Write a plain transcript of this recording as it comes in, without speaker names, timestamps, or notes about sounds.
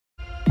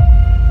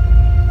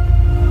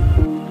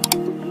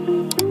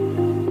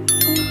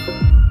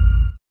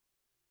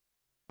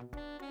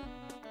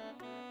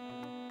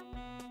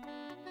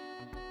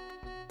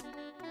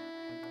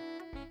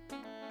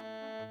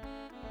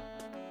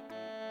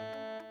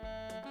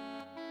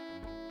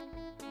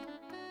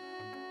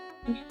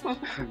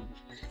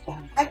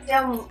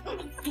Ajiyamu.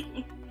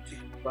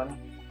 Bana.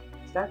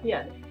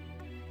 Lafiya ne.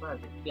 Ba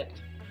lafiya.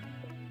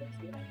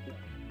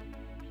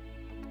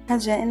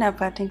 Hajiya ina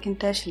fatan kin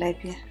tashi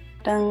lafiya.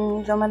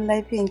 Dan zaman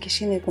lafiyanki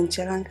shine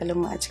kwanciyar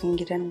hankalinmu a cikin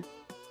gidan nan.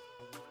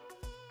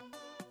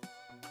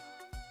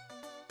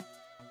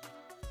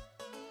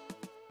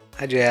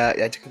 Hajiya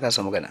ya kika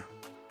kasa magana.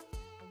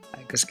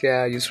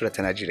 Gaskiya Yusra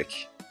tana ji da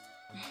ki.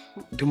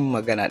 Duk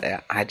magana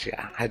daya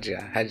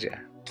hajiya.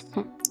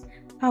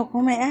 Ha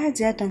kuma ya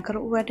hajiya tankar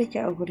uwa take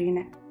a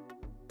gurina.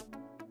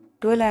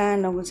 Dole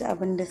na guji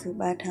abin da zai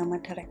bata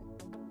mata rai.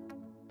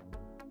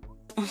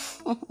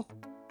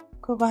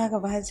 Ko ba haka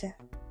ba hajiya?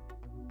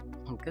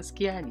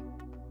 Gaskiya ne.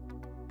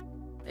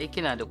 Ai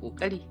kina da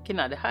kokari,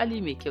 kina da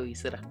hali mai kyau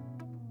Yusra.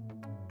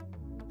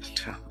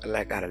 Allah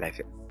ya kara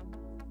lafiya.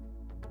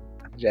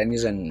 Jani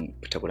zan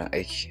fita gurin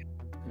aiki.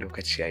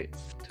 Lokaci yayi.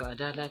 To a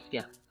da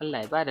lafiya.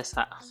 Allah ya bada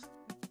sa'a.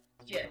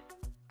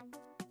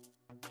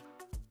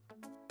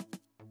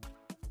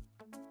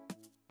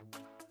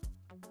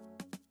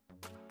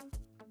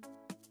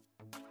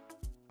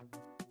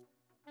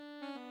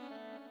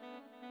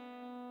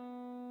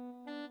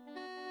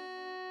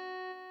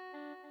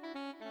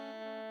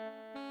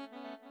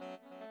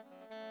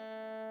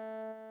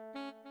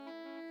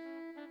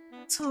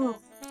 To,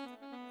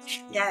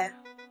 yaya?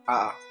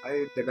 A'a,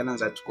 ai daga nan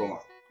za ki koma.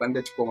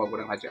 Banda ki koma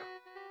gurin Hajiya.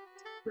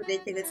 To da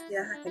yake gaskiya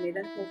haka ne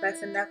dan ko ka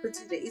san na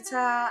ji da ita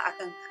a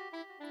kanka.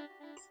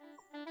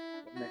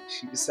 Wannan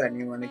shi isa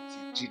ne wani ke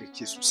ji da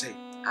ke sosai.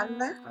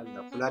 Allah?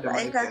 Allah kula da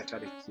mahaifiyata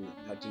da ke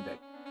na jin daɗi.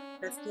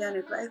 Gaskiya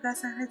ne to ai ka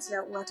san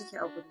Hajiya uwa take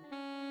a gurin.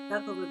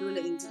 Haka ba dole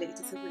in ji da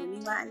ita saboda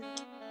ni ma ai.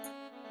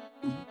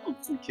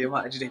 Ke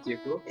ma aji da ke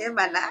ko? Eh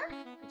bana.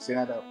 Sai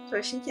na dawo. To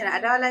shikenan a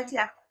dawo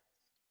lafiya.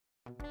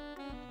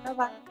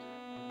 Bye.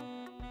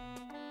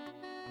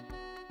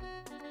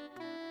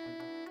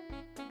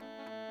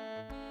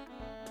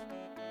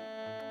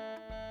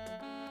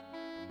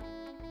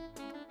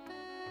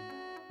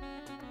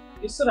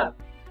 Yusra.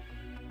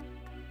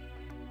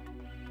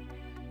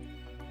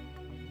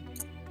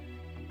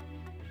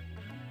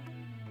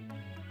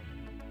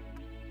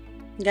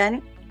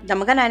 Gani? Da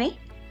magana ne?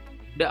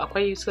 Da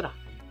akwai Yusra.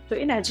 To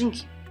ina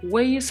jinki.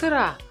 Wai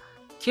Yusra,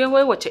 ke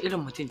wai wace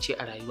irin mutum ce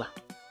a rayuwa?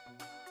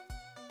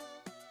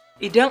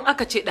 Idan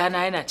aka ce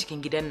ɗana yana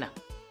cikin gidan nan,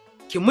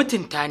 ki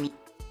mutunta ni,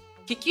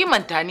 ki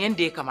kimanta ni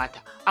yadda ya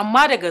kamata,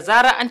 amma daga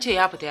zarar an ce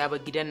ya fita ya bar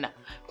gidan nan,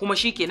 kuma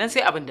shi kenan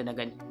sai abin da na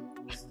gani.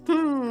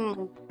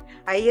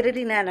 A yi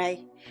rina na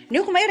yi, ni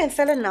kuma irin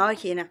salon nawa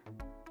kenan.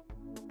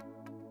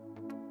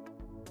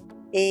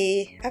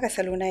 Haka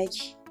salo na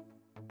yake.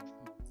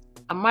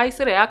 Amma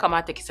Yusra ya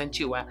kamata ki san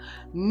cewa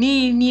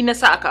ni na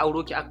sa aka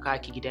auro ki aka kawo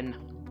ki gidan nan.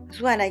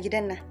 Zuwa na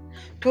gidan nan.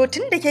 To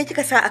tun da ke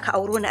kika sa aka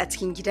auro ni a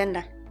cikin gidan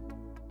nan.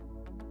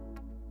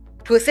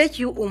 To sai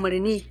ki yi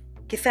umarni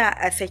ki sa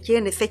a sake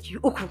ni saki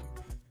 3.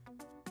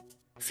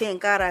 Sai in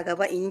kara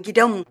gaba in yi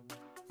gidanmu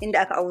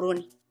inda aka auro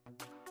ni.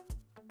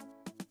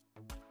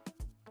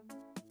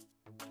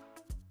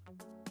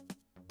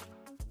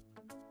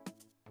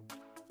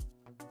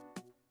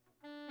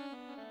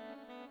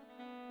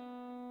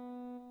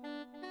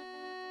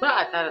 Ba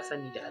a tara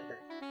sani da Allah.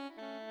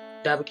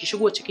 Da baki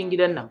shigo cikin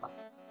gidan nan ba.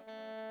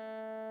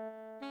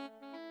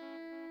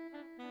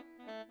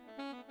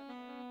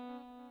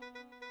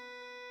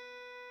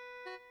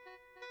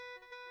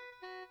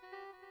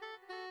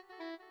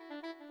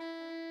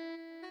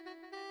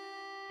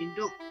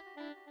 Indo,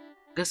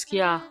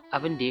 gaskiya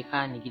abin da ya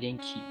kawo ni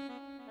gidanki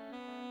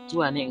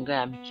zuwa ne in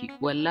gaya miki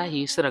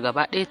wallahi Yusra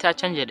gaba ɗaya ta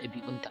canja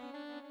ɗabi'unta.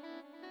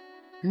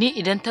 Ni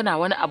idan tana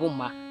wani abun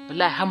ma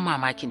wallahi har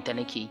mamakinta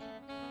nake yi.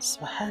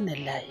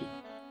 Subhanallahi.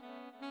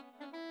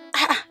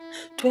 A'a,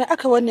 to ya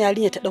aka wannan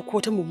yarinya ta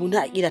ɗauko ta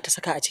mummuna aƙida ta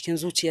saka a cikin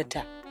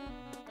zuciyarta?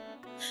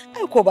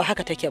 Ai ko ba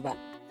haka take ba.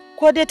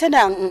 Ko dai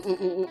tana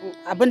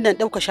abin nan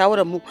ɗauka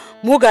shawarar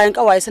mugayen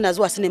ƙawaye suna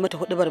zuwa su ne mata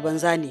huɗubar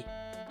banza ne.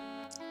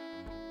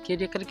 Ke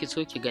dai karki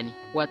so ki gani,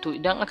 wato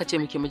idan aka ce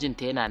miki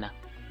mijinta yana nan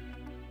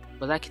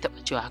ba za ki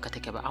taɓa cewa haka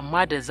take ba,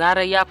 amma da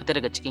zarar ya fita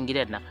daga cikin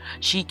gidan nan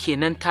shi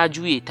kenan ta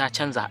juye ta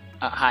canza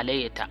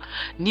halayyata.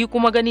 Ni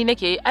kuma gani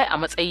nake yi ai a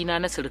matsayina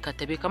na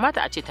surukarta bai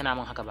kamata a ce tana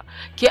min haka ba.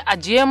 Ke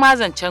ajiye ma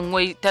zancen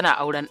wai tana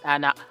auren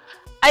ɗana,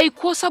 ai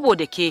ko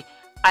saboda ke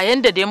a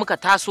yanda dai muka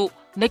taso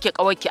nake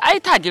ƙawarki ai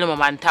ta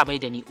girmama ni ta mai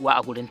da ni uwa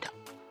a gurinta.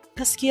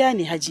 Gaskiya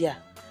ne Hajiya,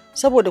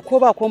 saboda ko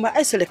ba komai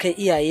ai surukai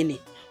iyaye ne.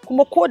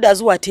 Kuma ko da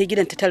zuwa ta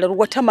gidan ta tarar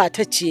wata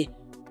matar ce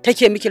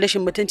take miki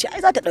rashin mutunci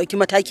ai za ta ɗauki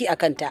mataki a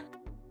kanta.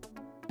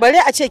 Bare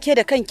a ce ke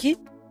da kanki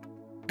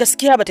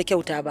gaskiya bata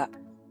kyauta ba,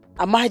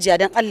 amma Hajiya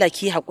dan Allah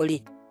ki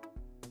haƙuri,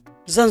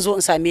 zan zo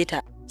in same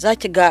ta, za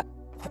ki ga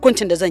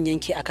hukuncin da zan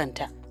yanke a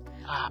kanta.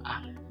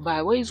 A'a,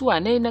 ba wai zuwa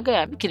ne na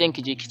gaya miki dan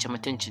ki je ki ci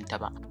mutuncinta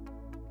ba.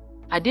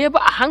 A dai ba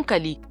a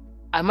hankali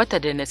a mata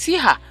da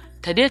nasiha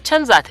ta dai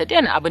canza ta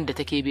daina abin da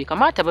take bai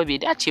kamata ba, bai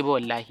dace ba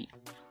wallahi.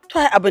 To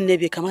ai abin ne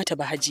bai kamata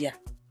ba Hajiya.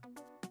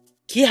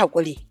 Ki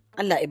haƙuri,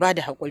 Allah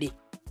ibada haƙuri,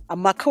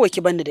 amma kawai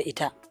ki banni da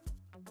ita.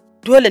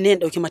 Dole ne in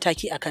ɗauki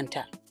mataki a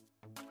kanta.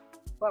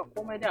 ba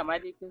komai dama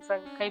dai kin san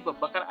kai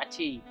babbakar a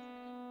ce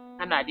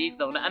ana dai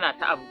zaune ana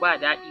ta abu ba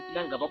daɗi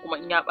nan gaba kuma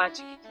in ya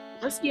ɓaci.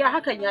 Gaskiya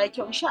hakan yayi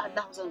kyau, insha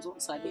Allah zan zo in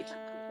same ta.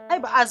 Ai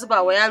ba a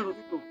zuba wa yaro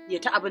ido ya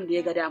ta abin da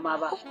ya ga dama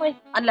ba.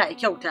 Allah ya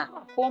kyauta.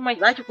 Komai.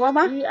 Za ki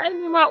koma? Ai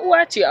ni ma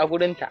uwa ce a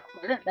gurinta.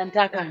 Bari dan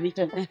taka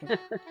miki.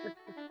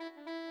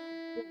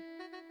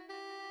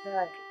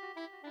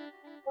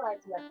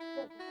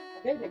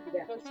 Gaida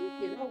gida. To shi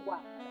ke yawa.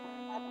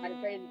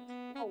 Alfairi.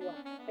 Yawa.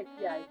 Ta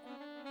kiyaye.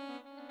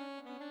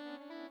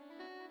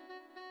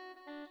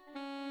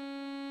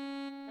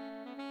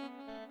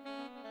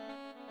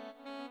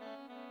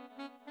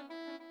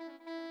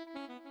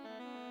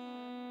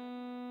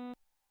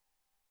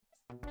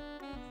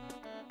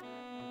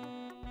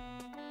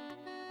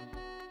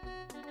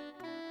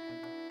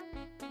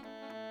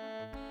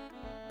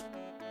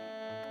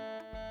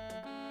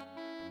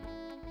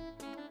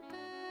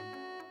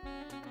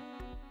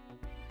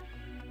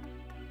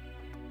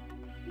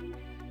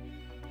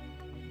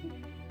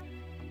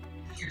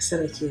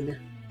 Sara kenan.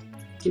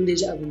 Kin da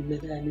ji abin da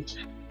na gaya miki.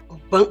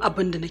 Babban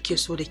abin da nake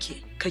so da ke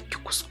ki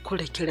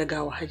kuskure ki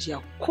ragawa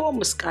Hajiya ko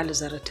muskali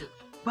zaratin.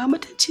 Ba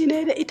mutunci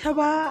ne da ita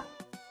ba.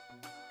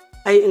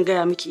 Ai in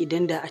gaya miki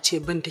idan da a ce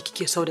binta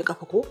kike sau da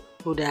kafa ko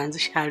to da yanzu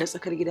share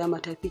tsakar gida ma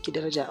ta fi ki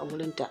daraja a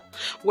wurinta.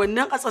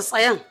 Wannan a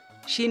tsatsayan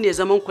shine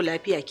zaman ku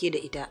lafiya ke da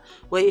ita.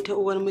 Wai ita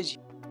uwar miji.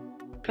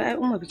 To ai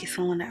umma biki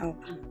san wani abu.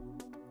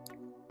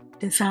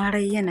 Da zarar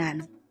yana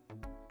nan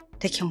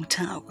take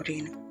mutum a gure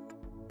ni.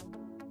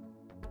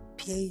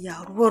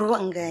 Biyayya ruwa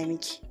in gaya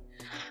miki.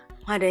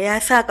 Ma da ya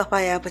sa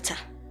kafa ya fita.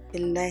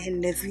 Billahi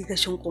lazi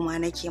gashin kuma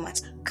nake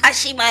mata.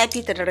 Kashi ma ya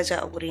fita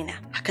daraja a gure na.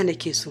 Haka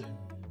nake so.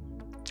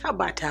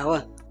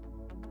 Tabatawan.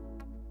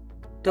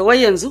 Da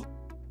wai yanzu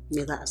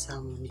me za a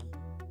samu ne?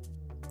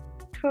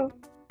 To,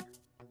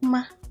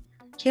 ma,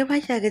 ke ba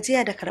kya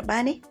gajiya da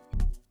karɓa ne?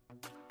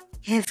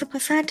 Yanzu fa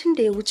satin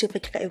da ya wuce fa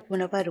kika aiko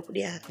na bada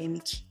kuɗi aka kai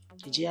miki.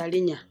 Ki ji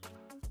yarinya.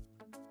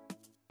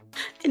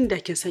 Inda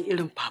kin san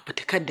irin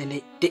fafutukar da na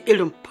da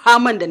irin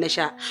faman da na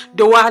sha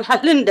da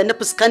wahalhalun da na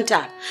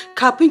fuskanta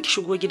kafin ki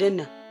shigo gidan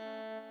nan.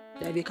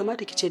 Da bai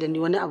kamata ki ce da ni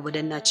wani abu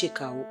dan na ce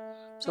kawo.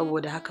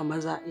 Saboda haka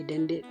maza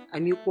idan dai a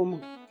miƙo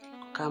min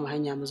kama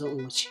hanya maza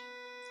in wuce.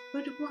 Ko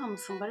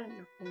 50 barin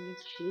da komai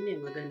shine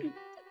magana.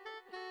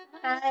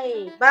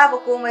 Ai, babu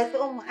komai sai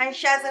ummu an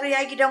sha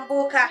zarya gidan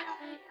boka.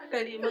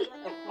 Gari mun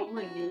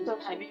komai ne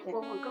a miƙo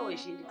min kawai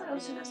shi ne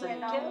kawai na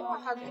sani. Ke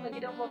ha zuwa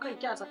gidan bokan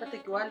ki a saka ta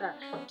ki wala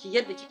ki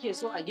yadda kike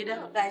so a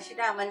gidan. Gashi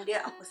daman dai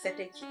a kusa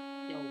take.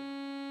 Yau.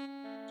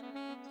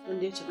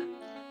 Wanda ya ci ba.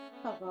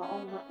 Baba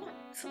umma.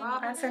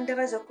 An san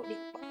daraja kuɗi.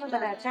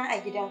 Tana can a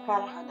gidan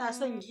kara. Ana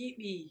son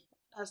gibi.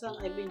 Ana son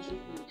abin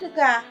gibi.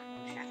 Tuka.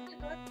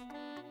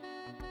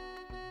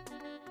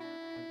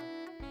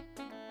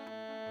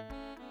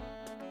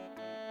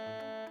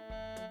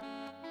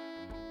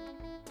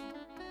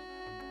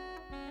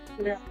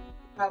 Da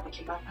babu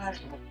ki ba fara.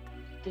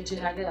 Kin ji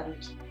na gaya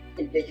miki.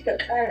 Inda kika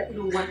ƙara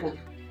irin wannan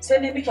sai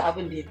ne miki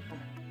abin da ya fi.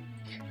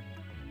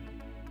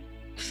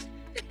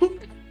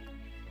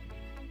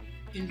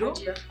 Indo?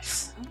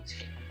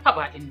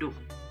 Haba Indo.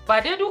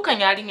 Ba dai dukan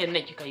yarinyar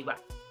nan kika yi ba.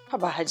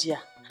 Haba Hajiya.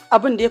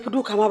 Abin da ya fi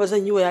duka ma ba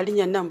zan yi wa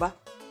yarinyar nan ba.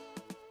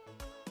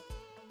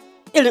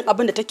 Irin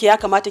abin da take ya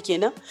kamata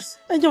kenan.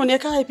 Dan yau ne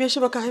ka haife shi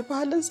ba ka haifi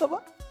halinsa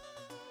ba.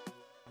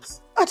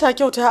 A ta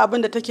kyauta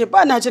abin da take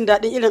ba na jin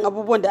daɗin irin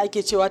abubuwan da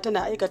ake cewa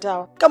tana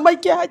aikatawa. Kamar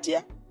ke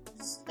Hajiya.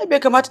 Ai bai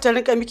kamata ta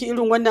rinka miki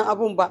irin wannan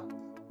abun ba.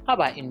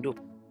 Haba Indo.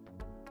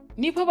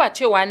 Ni fa ba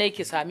cewa ne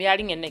ki sami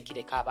yarinyar nan ki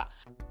da ka ba.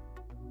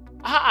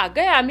 A'a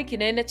gaya miki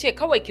ne na ce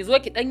kawai ki zo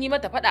ki dan yi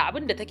mata faɗa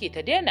abin da take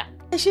ta daina.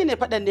 Ai shine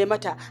faɗan ne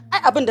mata.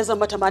 Ai abin da zan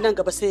mata ma nan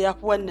gaba sai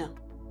yafi wannan.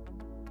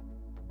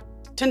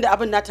 Tunda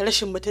abin nata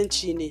rashin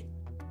mutunci ne.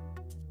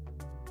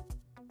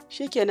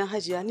 Shikenan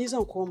Hajiya ni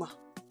zan koma.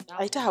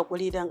 Ai ta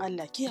haƙuri dan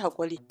Allah ki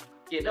haƙuri.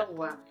 Ke dan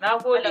uwa.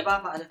 Nagode. Allah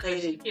ba mu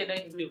alkhairi. Kenan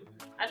Indo.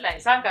 Allah ya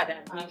saka da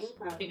alheri.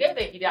 Ki ga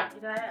da gida.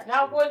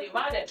 Nagode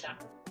madalla.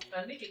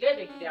 Sanni ki ga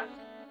da gida.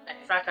 Allah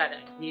ya saka da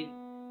alheri.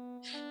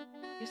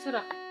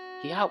 Yusra.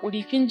 Ki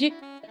haƙuri kin ji?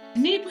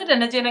 Ni fa da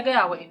naje na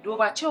gaya wa Indo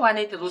ba cewa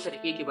ne ta zo ta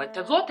rike ki ba,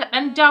 ta zo ta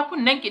dan ja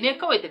kunnen ki ne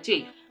kawai ta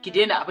ce ki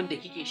daina abin da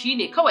kike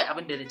shine kawai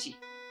abin da nace.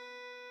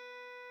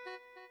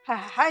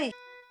 Hai.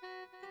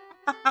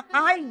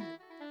 Hai.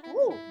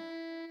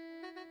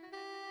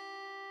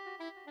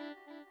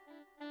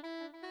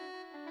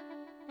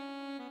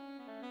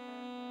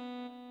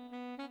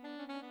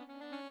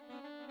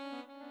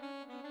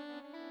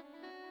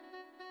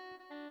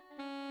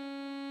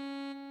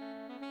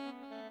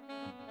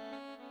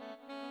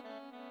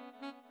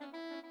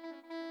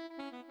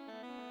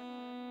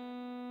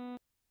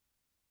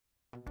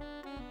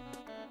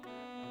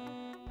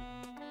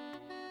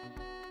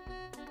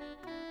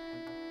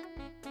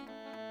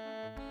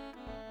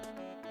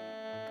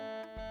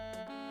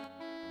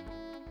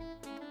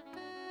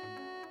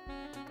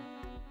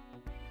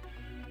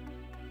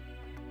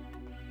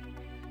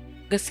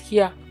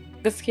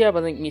 Gaskiya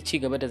ba zan iya ci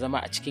gaba da zama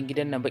a cikin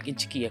gidan nan bakin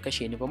ciki ya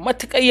kashe ni ba.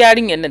 Matukar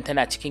yarinyar nan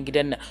tana cikin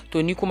gidan nan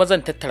to ni kuma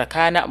zan tattara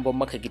kayana in bar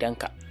maka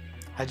gidanka.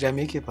 Hajiya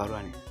me yake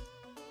faruwa ne?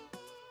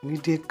 Ni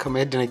dai kamar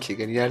yadda nake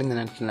gani yarinyar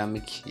nan tana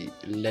miki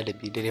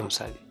ladabi dare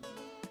misali.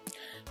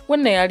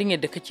 Wannan yarinyar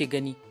da kake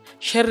gani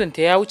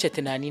sharrinta ya wuce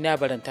tunani na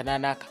barantana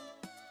naka.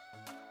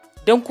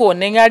 Don ko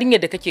wannan yarinyar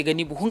da kake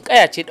gani buhun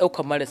kaya ce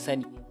ɗaukar mara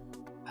sani.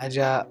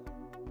 Hajiya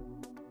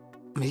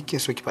me yake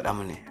so ki faɗa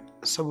mini?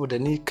 Saboda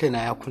ni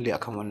kaina ya kulle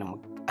akan wannan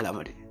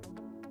al'amari.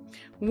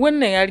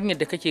 Wannan yarinyar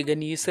da kake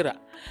gani Yusra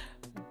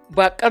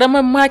ba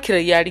ƙaramin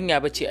makirar yarinya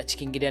ba ce a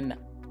cikin gidan nan.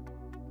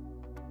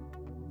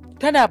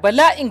 Tana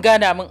bala'in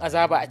gana min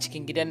azaba a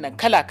cikin gidan nan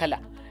kala-kala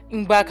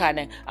in baka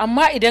nan,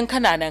 amma idan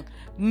kana nan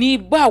ni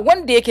ba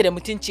wanda yake da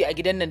mutunci a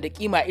gidan nan da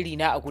kima iri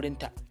na a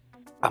gurinta.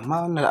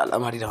 Amma wannan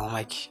al'amari da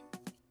mamaki.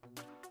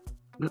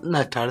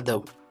 Ina tare da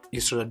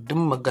Yusra duk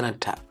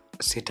maganarta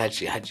sai ta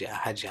ce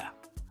hajiya.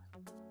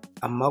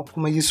 Amma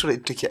kuma Yusra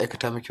ita take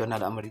aikata miki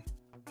wannan al'amari.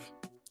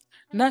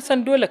 Na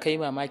san dole ka yi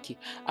mamaki,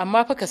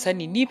 amma fa ka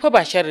sani ni fa ba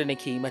sharri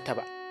nake yi mata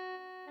ba.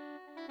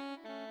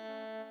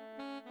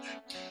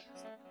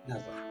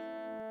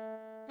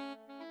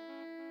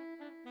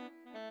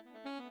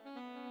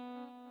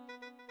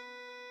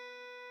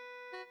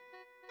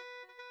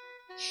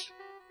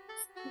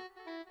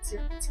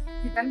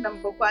 Gidan nan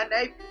ba kwana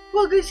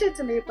ko gaishe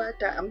ta ne ba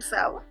ta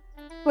amsawa.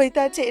 Wai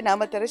ta ce ina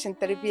mata rashin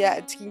tarbiyya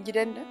a cikin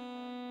gidan nan.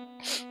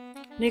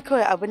 Ni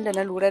kawai abin da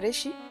na lura da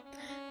shi,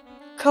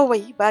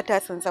 kawai ba ta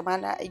son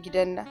zamana a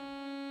gidan nan.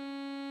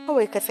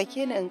 Kawai ka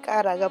sake ni in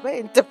ƙara gaba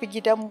in tafi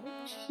gidanmu,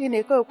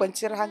 shine kawai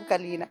kwanciyar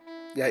hankali na.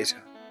 Ya isa.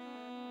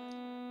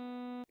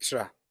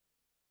 Isra,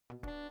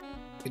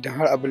 idan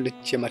har abin da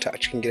kike mata a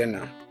cikin gidan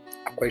nan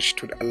akwai shi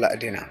to da Allah a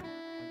daina.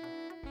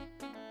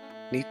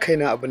 Ni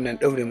kaina abin nan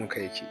daure mun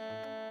kai yake.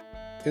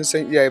 Kin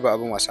san iyaye ba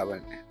abin wasa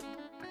bane.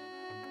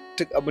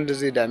 Duk abin da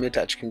zai dame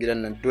ta a cikin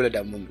gidan nan dole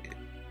damu mu ne.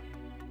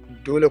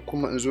 Dole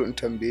kuma in zo in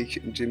tambaye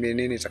ki in ji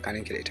menene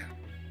tsakaninki da ita.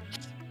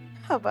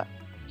 Haba,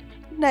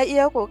 ina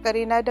iya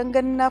kokari na don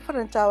ganin na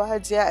farantawa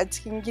Hajiya a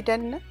cikin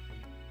gidan nan.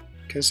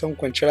 Kin san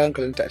kwanciyar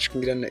hankalinta a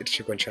cikin gidan nan ita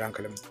ce kwanciyar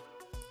hankalin mu.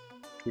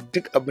 To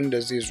duk abin da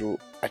zai zo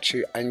a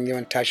ce an yi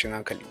tashin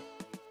hankali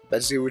ba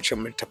zai wuce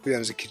mu tafi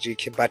yanzu ki je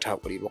ki ba ta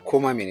hakuri ba, ko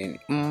ma menene,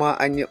 in ma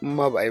an yi in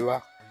ma ba a yi ba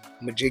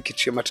mu je ki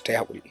ce mata ta yi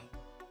hakuri.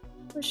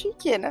 To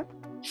shikenan,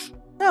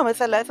 ba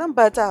matsala zan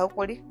ba ta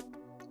hakuri.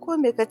 Ko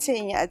me ka ce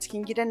in yi a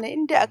cikin gidan nan,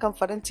 inda akan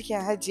farin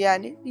cikin Hajiya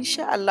ne,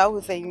 insha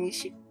Allahu zan yi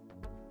shi.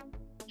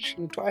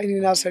 Shin to ai ni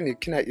na sani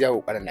kina iya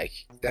kokarin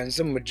naki,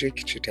 yanzu mu je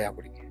ki ce ta yi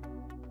hakuri.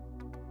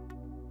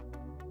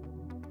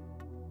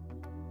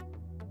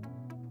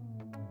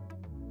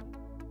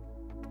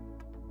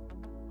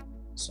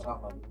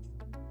 Assalamu alaikum.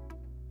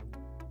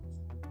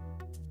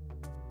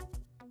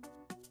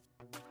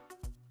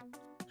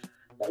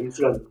 Da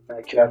Yusra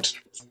ta kira ta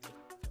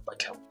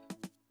bata.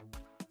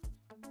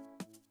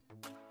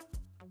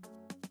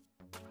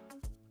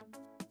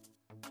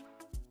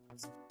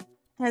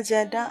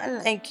 Hajiya don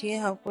Allah ki yi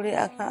haƙuri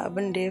akan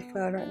abin da ya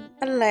faru.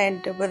 Allah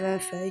yadda ba zan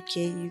sake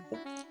yi ba.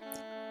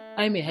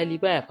 Ai mai hali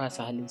baya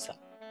fasa halinsa.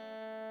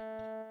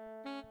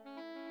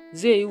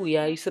 Zai yi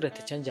wuya Yusra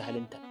ta canja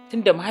halinta.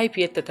 Tunda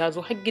mahaifiyarta ta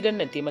zo har gidan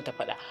nan ta yi mata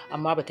faɗa,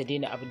 amma bata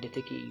daina abin da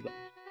take yi ba.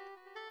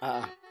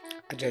 A'a,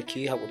 Hajiya ki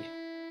yi haƙuri.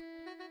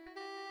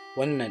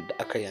 Wannan da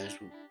aka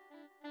yanzu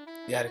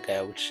ya riga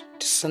ya wuce.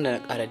 Duk sanda na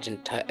ƙara jin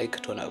ta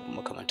aikata wani abu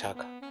makamanta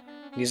haka,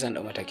 ni zan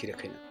ɗau mataki da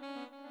kaina.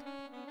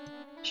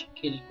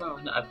 Shi ba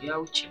wani abu ya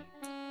wuce.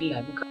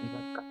 Allah muka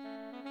albarka.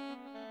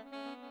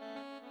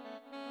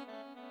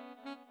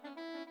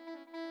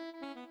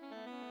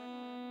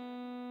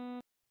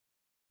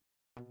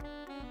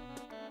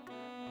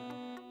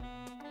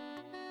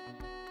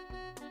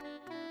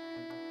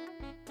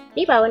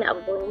 Ni ba wani abu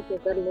bane ke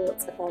kallo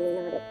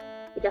tsakanina da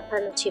idan har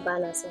na ce ba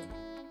na son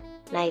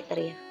na yi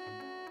ƙarya.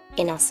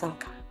 Ina son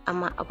ka,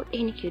 amma abu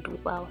ɗaya nake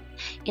dubawa.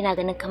 Ina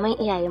ganin kamar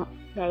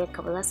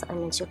iyayenka ba za su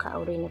amince ka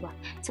aure ni ba,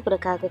 saboda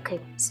ka ga kai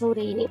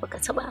saurayi ne baka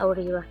taɓa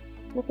aure ba,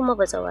 ni kuma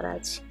bazawara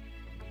ce.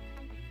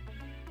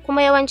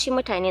 Kuma yawanci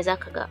mutane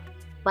zaka ga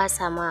ba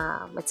sa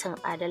ma mutum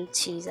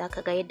adalci, zaka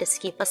ga yadda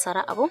suke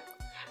fassara abu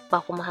ba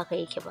kuma haka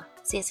yake ba.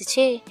 Sai su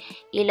ce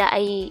ila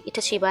ai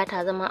ita ce ba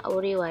ta zama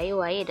aure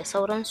waye da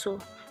sauransu.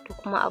 To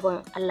kuma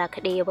abin Allah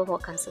kaɗai ya bawa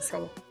kansa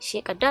sani,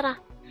 shi kaddara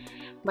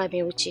ba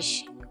mai wuce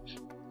shi,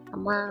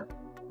 amma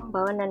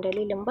ba wannan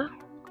dalilin ba,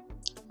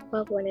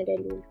 babu wani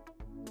dalili.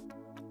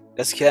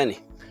 Gaskiya ne,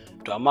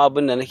 to amma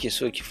abin da nake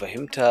so ki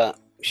fahimta,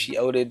 shi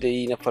aure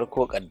dai na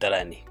farko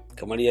kaddara ne,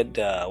 kamar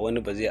yadda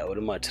wani ba zai auri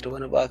matar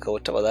wani ba, ka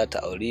wata ba za ta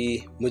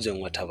auri mijin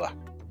wata ba.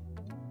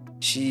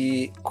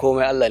 Shi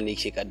komai Allah ne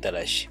ke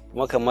kaddara shi,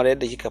 kuma kamar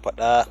yadda kika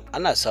faɗa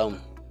ana samu.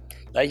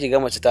 Za ki ga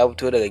mace ta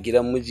fito daga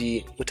gidan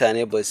miji,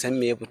 mutane ba san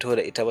me ya fito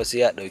da ita ba,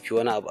 sai ya ɗauki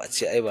wani abu a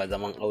ce ai ba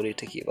zaman aure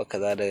take ba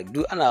kaza, da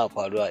duk ana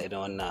faruwa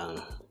idan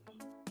wannan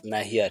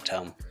nahiya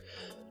tamu.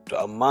 To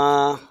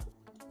amma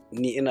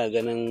ni ina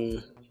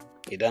ganin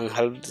idan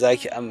har za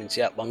ki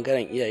amince a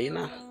ɓangaren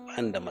iyayena ba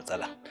da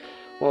matsala,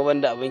 kuma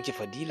banda abin ki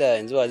Fadila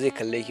yanzu wa zai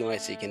kalle ki ma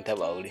sai kin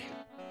taɓa aure.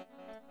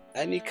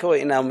 Ni kawai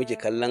ina miki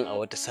kallon a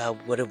wata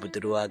sabuwar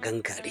budurwa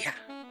gangariya.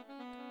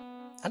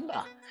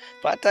 Allah,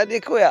 Fata dai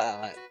kawai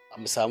a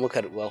mu samu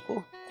karɓuwa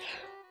ko?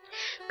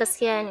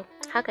 Gaskiya ne,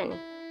 haka ne.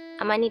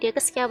 Amma ni dai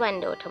gaskiya ba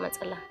ni da wata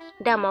matsala.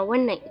 Dama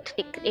wannan ita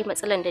ce kaɗai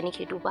matsalan da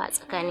nake duba a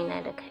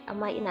tsakanina da kai,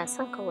 amma ina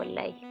son ka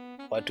wallahi.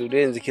 Wato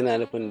dai yanzu kina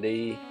nufin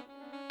dai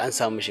an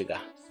samu shiga.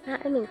 Na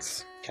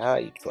amince.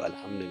 Kai to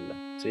alhamdulillah.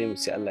 Sai mu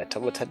sai Allah ya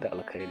tabbatar da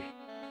alkhairi.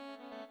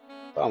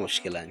 Ba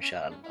mushkila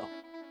insha Allah.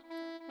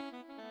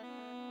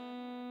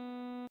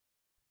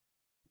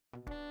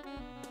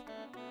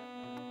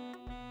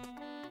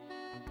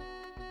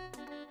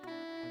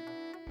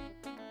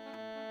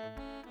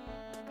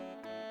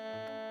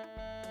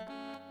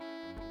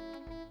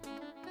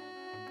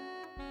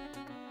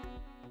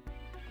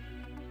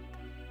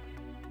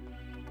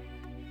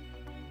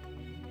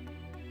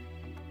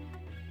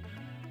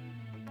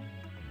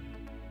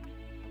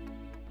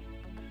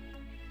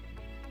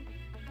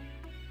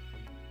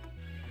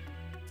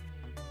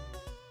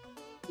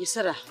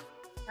 Isra.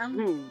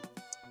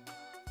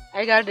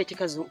 Ai gare da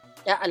kika zo,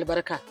 ya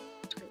albarka.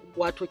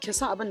 Wato kin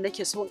san abin da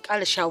nake so in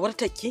ƙara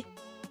shawartar ki?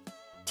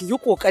 Ki yi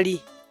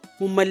ƙoƙari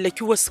mu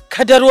mallaki wasu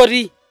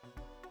kadarori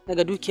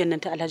daga dukiyar nan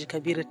ta Alhaji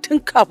Kabiru tun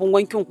kafin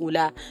wankin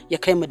hula ya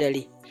kai mu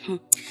dare.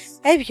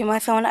 Ai biki ma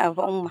san wani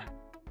abu umma.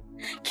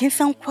 Kin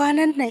san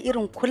kwanan nan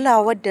irin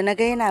kulawar da na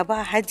ga yana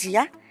ba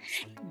Hajiya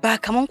ba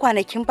kaman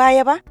kwanakin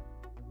baya ba?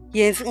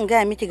 Yanzu in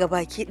gaya miki ga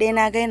baki ɗaya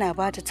na ga yana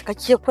ba ta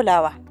cikakkiyar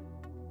kulawa.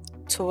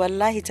 To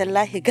wallahi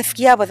tallahi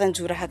gaskiya ba zan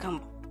jura hakan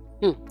ba.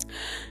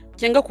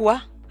 Kin ga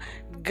kuwa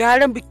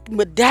gara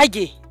mu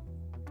dage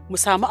mu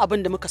samu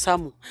abin da muka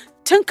samu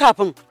tun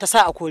kafin ta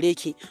sa a kore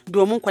ki,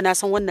 domin ku na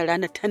san wannan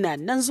ranar tana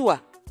nan zuwa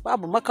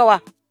babu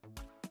makawa.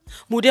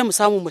 Mu dai mu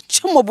samu mu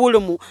cimma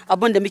burinmu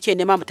abin da muke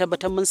nema mu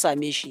tabbatar mun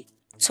same shi.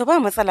 To ba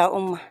matsala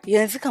umma,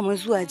 yanzu kamar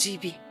zuwa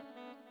jibi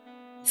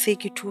sai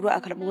ki turo a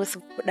karɓi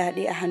wasu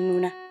kuɗaɗe a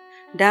hannuna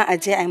don a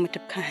je a yi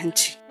mutufkan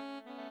hanci.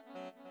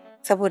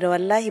 Saboda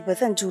wallahi ba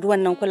zan juri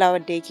wannan kulawar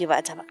da yake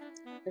ba ta ba.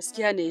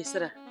 Gaskiya ne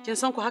Yusra, kin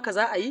san ku haka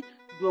za a yi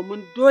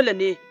domin dole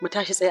ne mu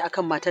tashi tsaye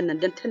akan matan nan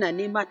don tana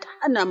nema ta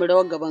hana mu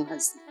rawar gaban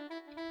hantsi.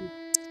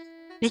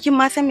 Ni kin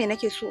ma san me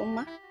nake so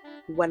umma?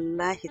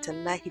 Wallahi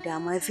tallahi da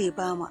ma zai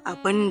ba mu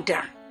abin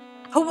da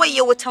kawai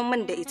ya wutan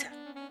min da ita.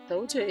 Ta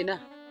wuce ina?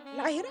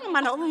 Lahirin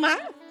mana umma.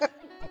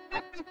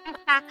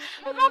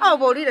 Ba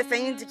bori da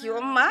sanyin jiki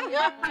umma.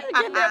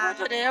 Kin da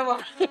mutu da yawa.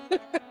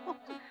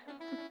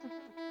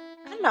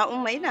 Allah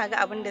umma ina ga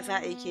abin da za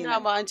a yi kenan.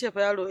 Dama an ce fa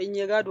yaro in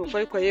ya gado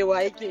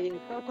kwaikwayewa yake yin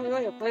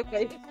kwaikwayo ya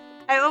kwaikwaye.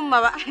 Ai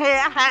umma ba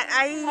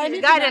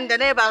ai gadon da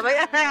nayi baba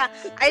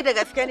ai da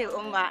gaske ne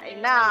umma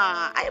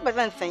ina ai ba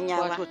zan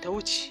sanya ba. Wato ta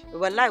wuce.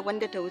 Wallahi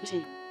wanda ta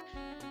wuce.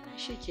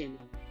 Shikenan.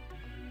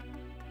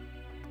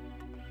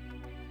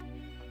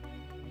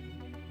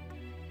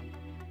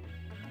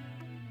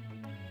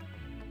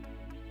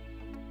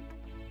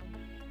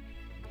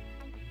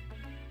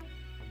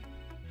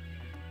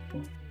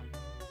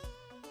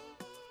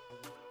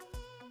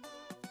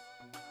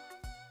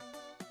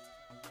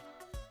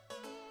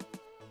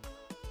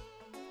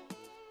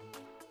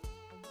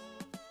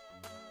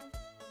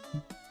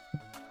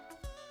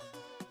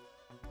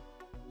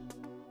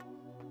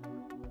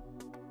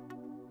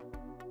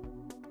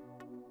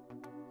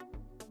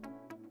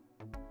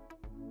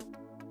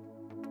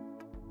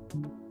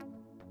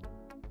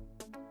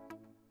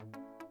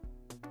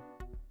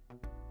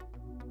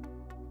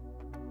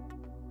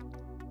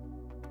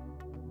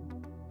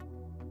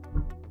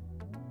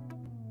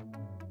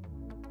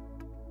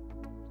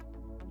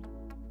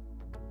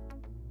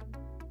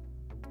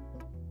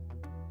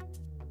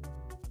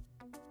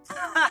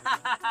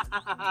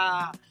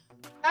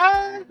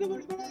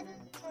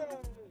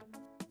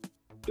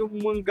 Duk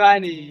mun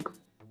gane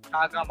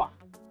ka gama.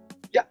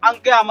 Ya an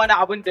gaya mana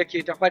abin da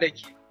ke tafa da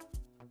ke.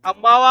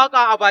 Amma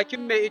waka a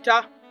bakin mai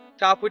ita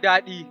ta fi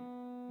daɗi.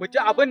 Mu ji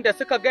abin da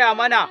suka gaya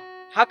mana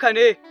haka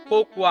ne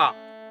ko kuwa?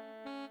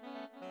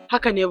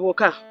 Haka ne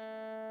boka.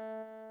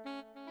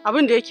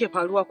 Abin da yake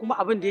faruwa kuma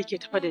abin da yake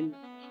tafa da ni.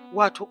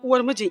 Wato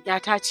uwar mijin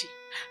ƴata ce.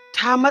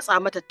 Ta matsa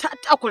mata, ta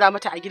takura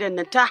mata a gidan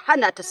nan, ta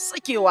hana ta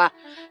sakewa.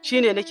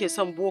 Shine nake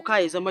son boka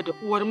ya zama da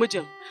uwar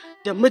mijin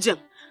da mijin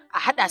a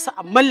haɗa su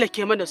a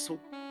mallake mana su.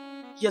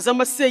 Ya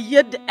zama sai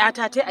yadda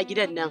ƴata ta yi a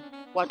gidan nan,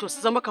 wato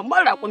su zama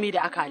kamar raƙumi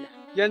da akala.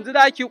 Yanzu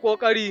za ki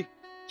ƙoƙari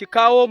ki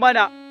kawo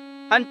mana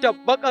hanta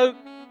baƙar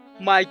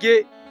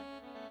mage,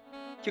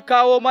 ki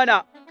kawo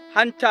mana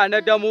hanta na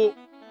damo,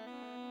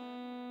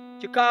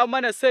 ki kawo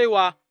mana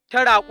saiwa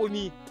ta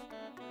raƙumi,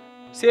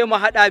 sai mu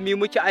haɗa mi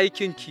muki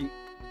aikinki.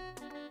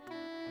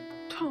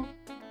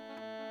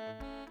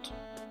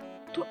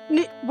 To,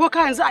 ni boka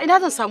yanzu a ina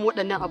zan samu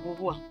waɗannan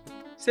abubuwan?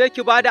 Sai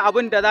ki ba da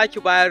abin da za ki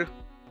bayar,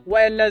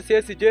 wayannan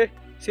sai su je,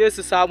 sai su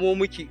samo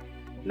miki.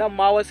 Nan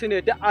ma wasu ne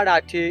duk a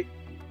rataye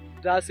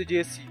za su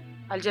je su.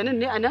 Aljanin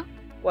ne a nan?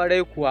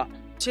 Ƙwarai kuwa.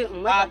 Ce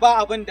in ba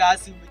abin da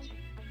su miki.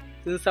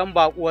 Sun san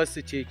baƙuwarsu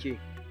ce ke.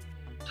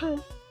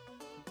 To,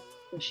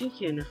 shi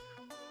kenan.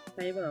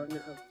 Ai ba wani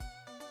abu.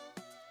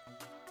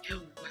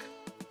 Yawwa.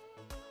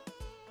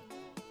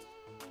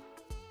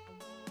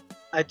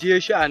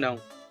 Ajiye shi a nan.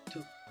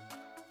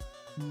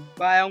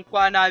 Bayan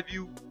kwana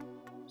biyu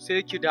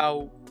sai ki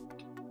dawo.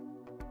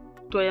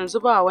 To yanzu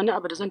ba wani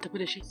abu da zan tafi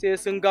da shi? Sai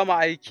sun gama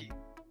aiki.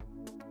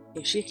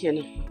 To shi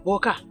kenan,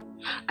 boka,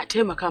 a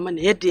taimaka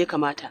mana yadda ya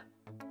kamata.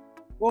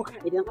 Boka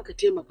idan aka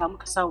taimaka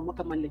muka samu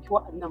muka mallaki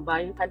waɗannan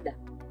bayan Allah,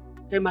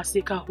 kai ma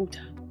sai ka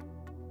huta.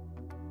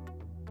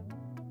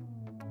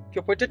 Ki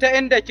fita ta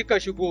inda kika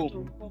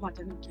shigo.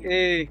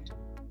 Eh.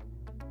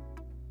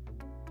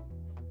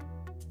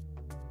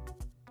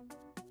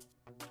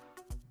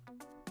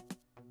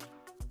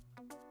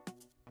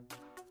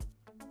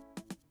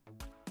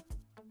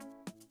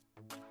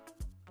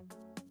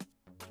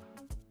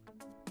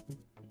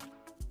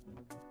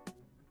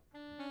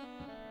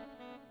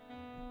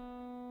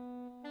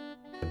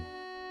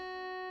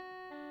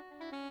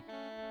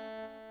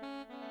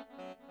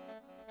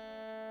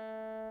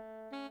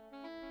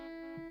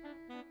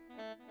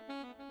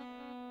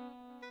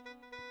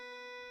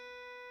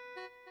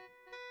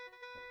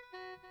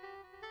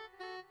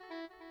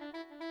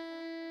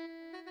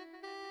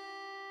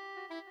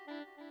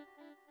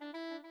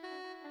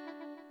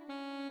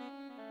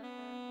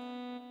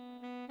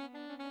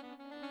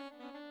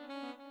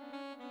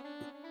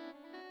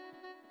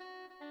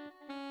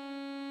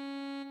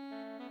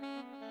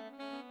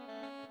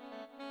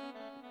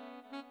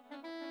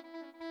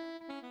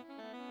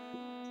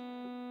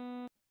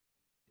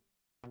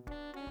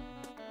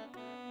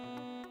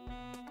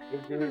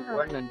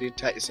 Wannan dai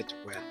ta isa ta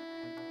koya.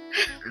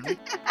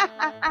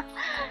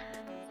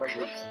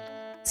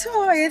 To,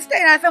 yanzu ta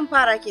ina zan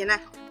fara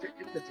kenan.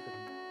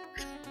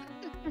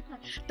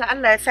 Ta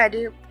Allah ya sa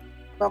dai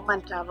ban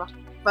manta ba.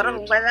 Bari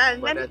mu gwada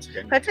gani.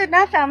 Ka ce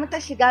na samu ta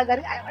shiga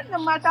gari. Ai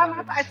wannan mata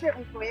ma fa a ce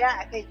in koya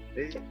a kai.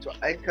 To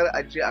ai kar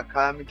a je a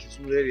kawo miki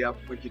soyayya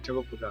kuma ki ta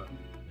ku da.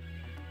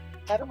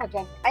 Bari mu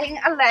gani. Ai in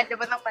Allah ya yarda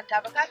ba zan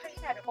manta ba. Ka san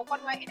ina da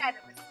kwakwalwa ina da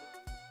basira.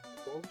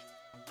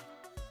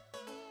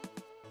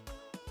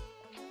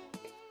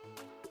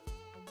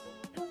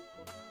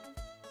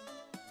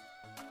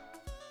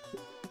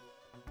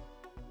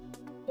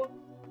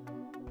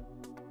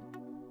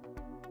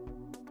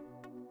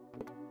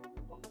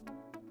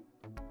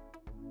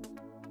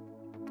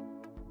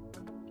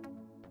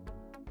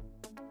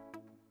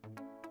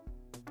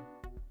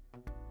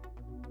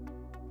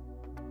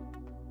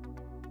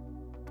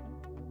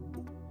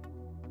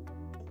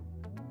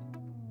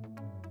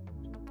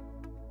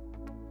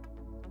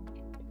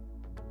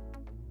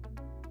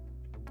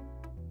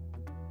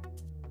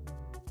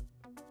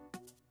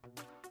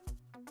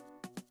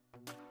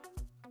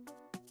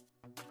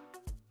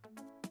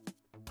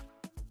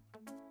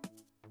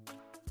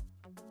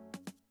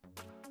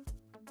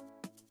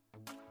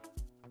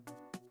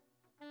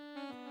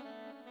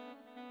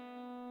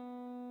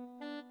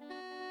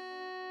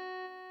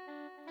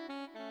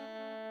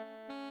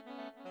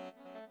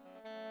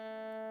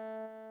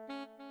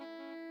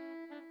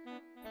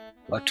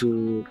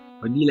 Wato,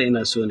 Fadila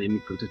ina so na yi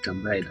miki wata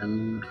tambaya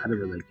idan har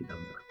ba za ki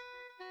damu ba.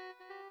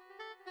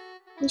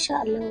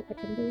 Insha Allah ka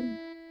tambaye ni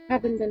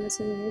abin da na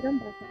sani ne zan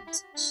baka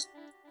amsa.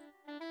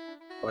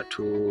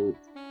 Wato,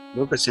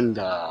 lokacin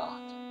da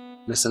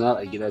na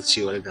sanar a gida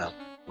cewar ga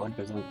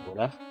wanda zan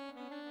aura,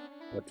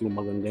 wato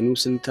maganganu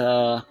sun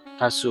ta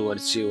tasowar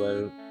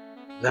cewar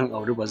zan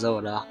auri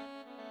bazawara,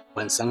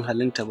 ban san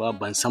halinta ba,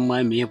 ban san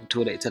ma me ya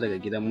fito da ita daga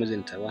gidan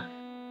mijinta ba.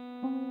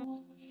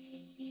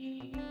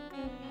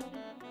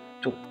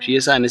 To, shi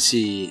yasa na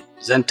ce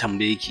zan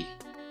tambaye ki,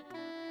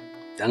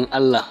 dan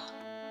Allah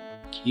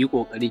ki yi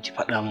ƙoƙari ki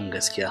faɗa min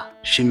gaskiya,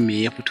 shin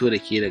me ya fito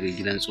da ke daga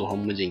gidan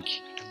tsohon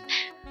mijinki?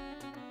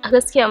 A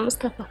gaskiya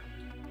Mustapha,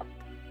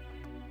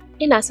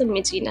 ina son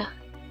mijina.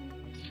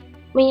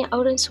 Mun yi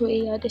auren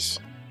soyayya da shi.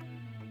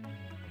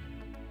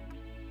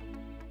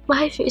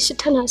 Mahaifiyar shi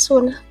tana so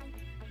na.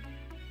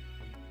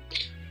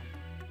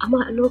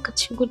 Amma a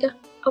lokaci guda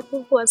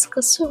abubuwa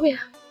suka soya.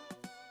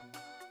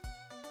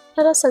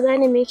 Na rasa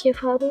gane me ke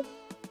faru.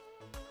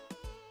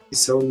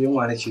 Sauyin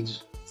yunwa nake ji,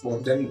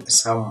 don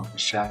samu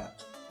sha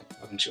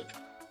abinci.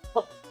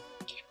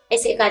 Ai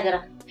sai ka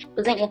jira.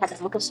 Ba zan iya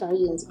haɗa maka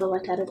shayi yanzu ba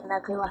tare da na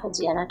kai wa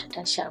Hajiya na ta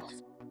tashi ba.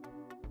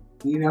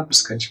 Ni na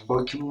fuskanci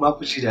ko kin ma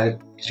fushi da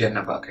jiyan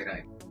na ba kai na.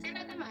 Sai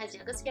na gama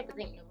Hajiya gaskiya ba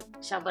zan iya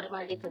shabar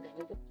ma dai ka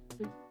gani ba.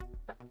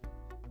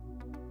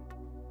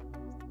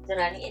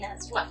 Jira ni ina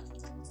zuwa.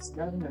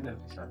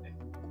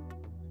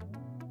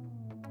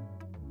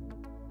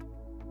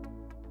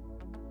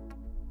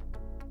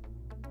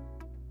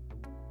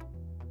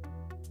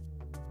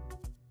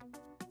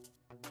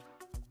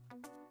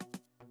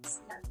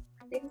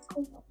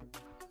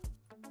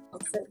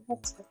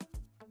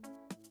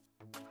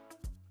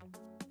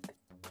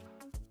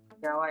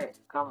 Ya waye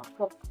kama.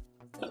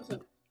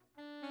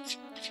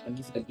 An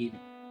yi tsage ne.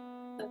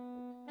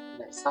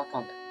 Da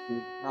saka da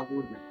na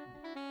gode.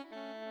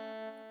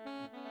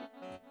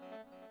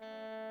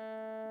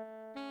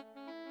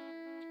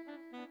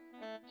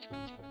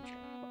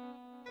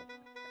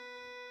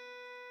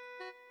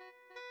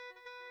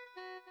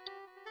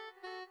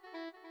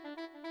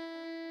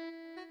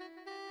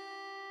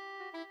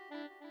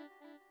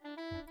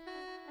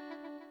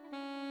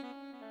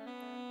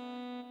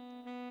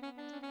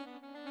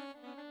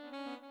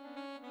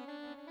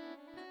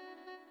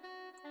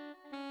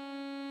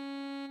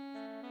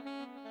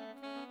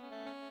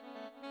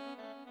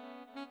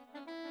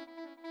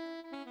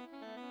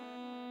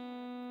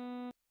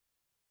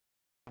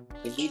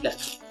 Sabila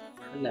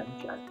Allah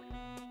miki albarka.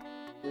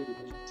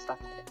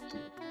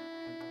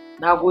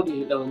 Na gode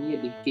da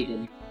ɗawainiyar da kike da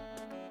ni.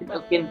 Ki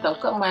ɗauke ni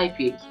tamkar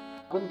mahaifiyarki.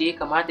 Wanda ya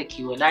kamata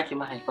ki wa naki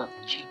mahaifan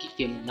shi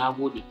kike min. Na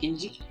gode kin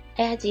ji?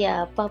 Ai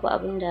Hajiya babu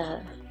abin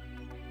da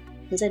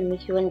zan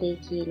miki wanda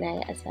yake na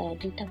yi asara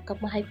don tamkar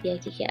mahaifiya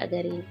kike a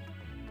gare ni.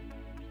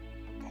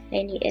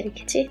 Ai ni yar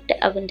ce da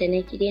abin da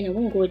nake daina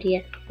mun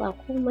godiya ba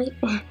komai.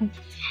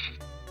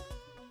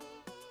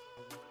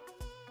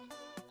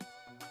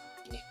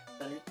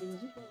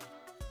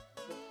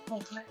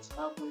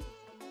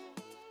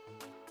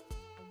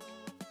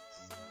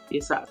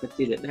 Yasa aka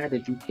ce da ɗa da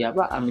dukiya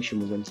ba a mishi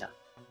mugunta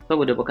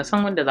saboda baka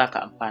san wanda zaka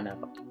amfana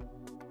ba.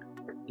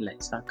 Allah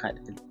ya saka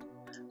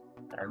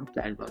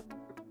da albarka.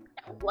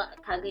 Wa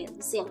kaga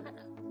yanzu sai mu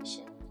hada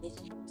shi.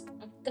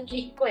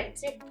 Tafi ko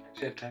yace.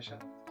 Sai ta sha.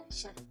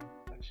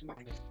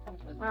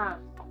 Ah.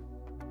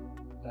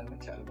 Da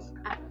mace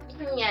albarka.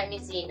 Ya mi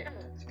zina.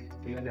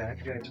 Ina da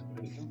haka ta.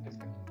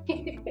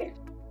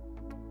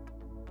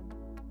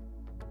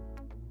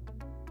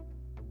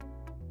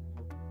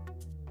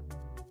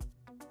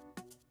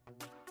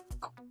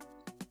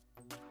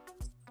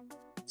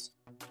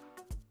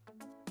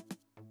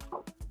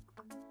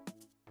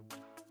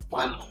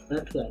 Wow,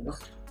 that's good.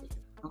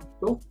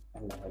 To,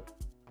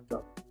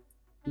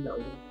 ina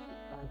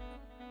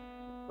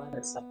ba da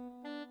sa.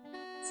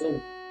 Sai,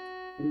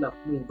 ina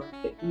kuma ba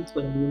da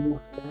ikon nemo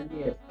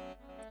halaliyar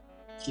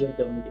ciyar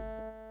da mu da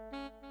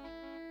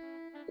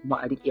kuma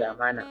a riƙe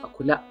amana a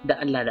kula da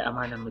Allah da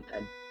amanar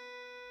mutane.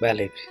 Ba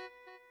laifi.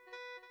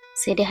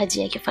 Sai dai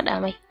Hajiya ki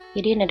faɗa mai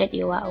ya daina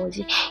daɗewa a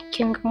waje.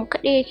 Kin ga mu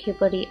kaɗai yake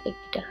bari a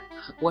gida.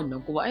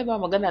 Wannan kuma ai ba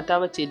magana ta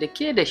bace da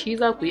ke da shi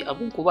za ku yi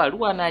abin ku ba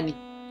ruwa na ni.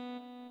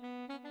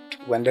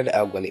 Wanda da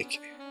agwal yake.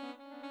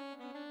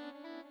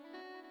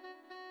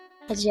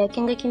 Hajiya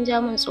kin ga kin ja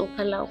min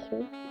tsokala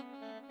ko?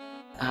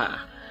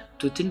 A'a,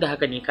 to tunda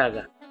haka ne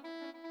kaga.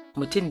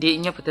 Mutum dai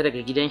in ya fita daga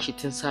gidan shi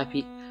tun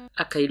safe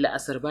aka yi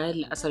la'asar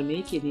bayan la'asar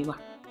me yake nema?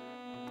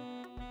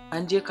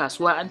 An je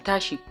kasuwa an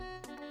tashi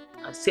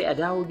sai a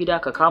dawo gida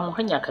ka kamo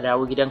hanya ka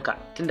dawo gidanka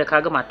tunda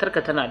kaga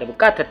matarka tana da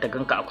buƙatar ta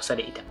ganka a kusa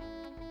da ita.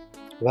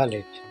 Ba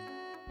laifi.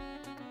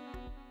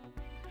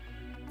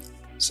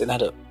 Sina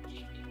da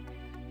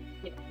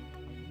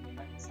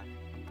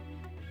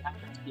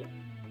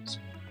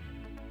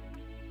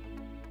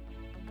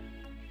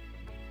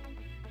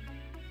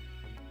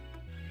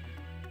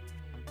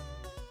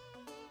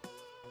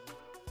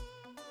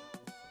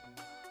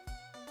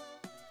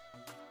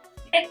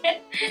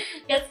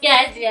Gaskiya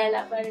Hajiya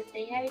labarin da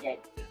ya yi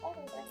daɗi.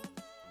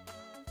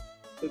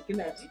 To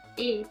kina ji?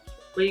 Eh.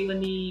 Akwai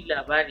wani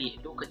labari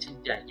lokacin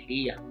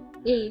jahiliya.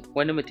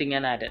 Wani mutum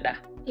yana da ɗa.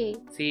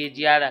 Sai ya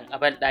ji yaron a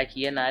ban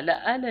ɗaki yana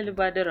la'alal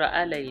badar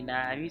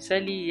alaina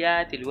misali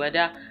ya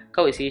tilwada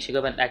kawai sai ya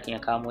shiga ban ɗakin ya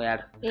kamo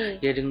yaron.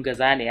 Ya dinga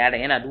zane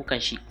yaron yana dukan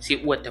shi sai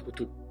uwar ta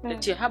fito. Ta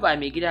ce haba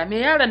mai gida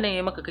me yaron nan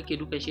ya maka kake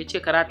dukan shi ya ce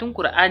karatun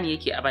Kur'ani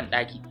yake a ban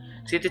ɗaki.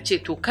 Sai ta ce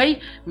to kai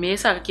me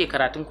yasa kake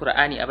karatun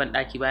Kur'ani a ban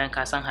ɗaki bayan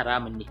ka san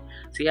haramun ne?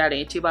 Sai yaron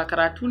ya ce ba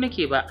karatu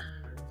nake ba.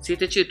 Sai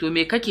ta ce to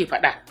me kake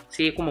faɗa?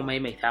 Sai ya kuma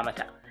maimaita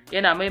mata.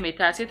 Yana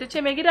maimaita sai ta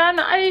ce mai gida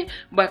na ai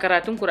ba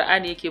karatun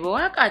Kur'ani yake ba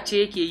waka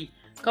ce yake yi.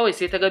 Kawai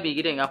sai ta ga mai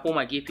gidan ya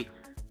koma gefe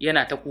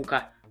yana ta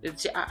kuka. Ta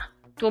ce a'a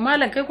to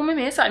malam kai kuma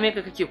me yasa me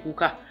ka kake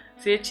kuka?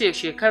 Sai ya ce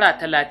shekara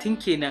 30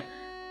 kenan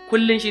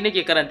kullun shi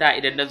nake karanta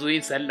idan na zo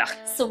yin sallah.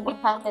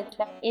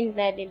 Subhanallah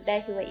inna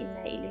lillahi wa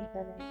inna ilaihi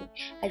raji'un.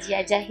 Hajiya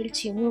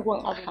jahilci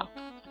mugun abu.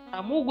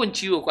 A mugun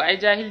ciwo ko ai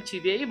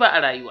jahilci bai yi ba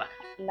a rayuwa.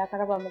 Allah ka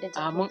raba mu da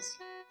jahilci. Amin.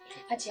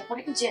 Hajiya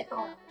bari in je a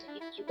kawo mu da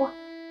yake ko.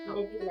 Da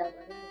bi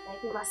labarin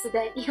da masu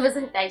daɗi ba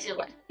zan tashi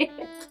ba.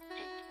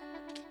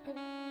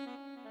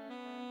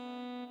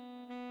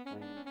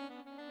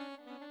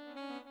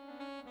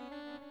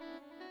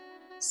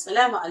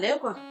 Salamu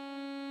alaikum.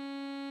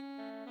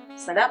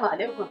 Salamu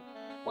alaikum.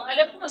 Wa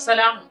alaikum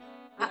salam.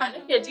 A'a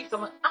nake ji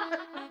kamar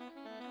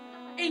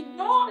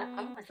Inno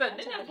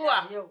sannu da zuwa.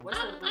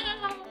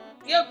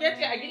 Yau ke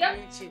ce a gida?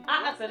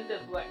 A'a sannu da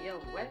zuwa. Yau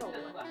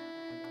zuwa.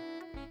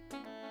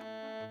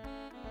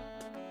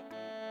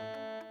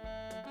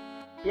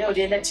 Yau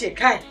dai na ce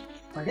kai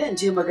bari in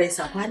je mu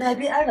gaisa kwana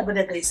biyu an rabu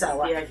da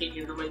gaisawa. Ya ke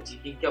yin zuman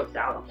cikin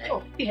kyautawa.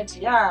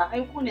 Ya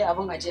ai ku ne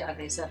abin aje a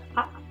gaisa.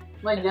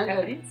 Manyan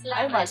gari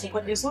ai masu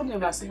kuɗi su ne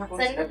masu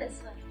Sannu da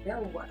zuwa.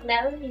 yawwa.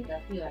 Na wuni da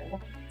Yawwa.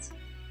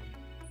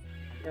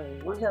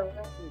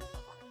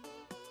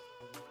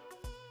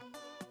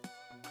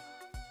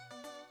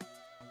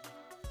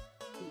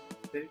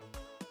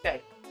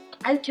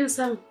 Ai kin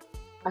san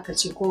aka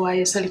ce kowa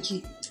ya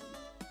sarki.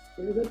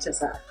 Wani wacce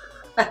sa.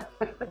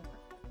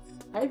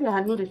 Ai da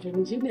hannu da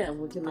tuni shi ne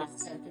abokin na.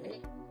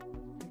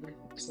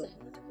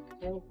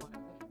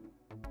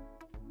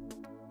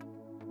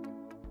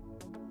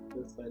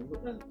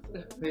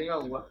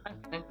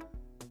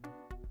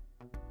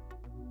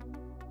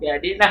 Ya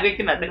dai na ga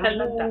kina ta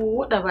kallon ta.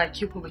 Wuɗa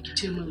baki ku baki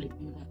ce min rubi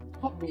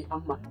ba. Mai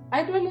amma.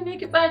 Ai dole ne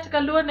ki tsaya ki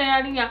kalli wannan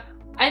yarinya.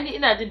 Ai ni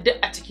ina jin duk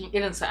a cikin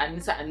irin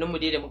sa'annin mu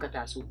dai da muka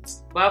taso.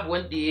 Babu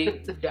wanda ya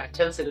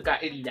dacen su rika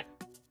illa.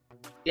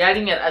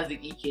 Yarinyar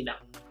arziki kenan.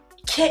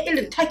 Ke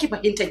irin taki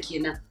fahimta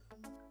kenan.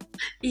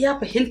 Iya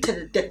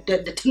fahimtar da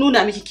ta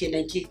nuna miki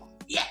kenan ke.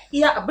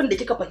 Iya abin da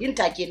kika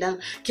fahimta kenan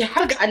ke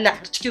har ga Allah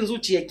har cikin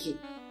zuciyarki.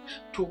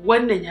 To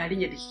wannan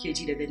yarinya da kike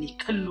ji da gani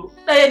kallo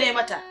ɗaya ne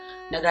mata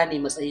na gane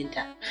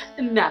matsayinta.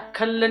 Ina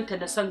kallonta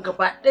na san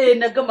gaba ɗaya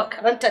na gama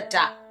karantar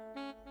ta.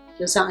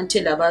 Kin san an ce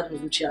labarin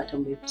zuciya a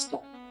tambayi fuska.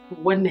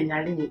 Wannan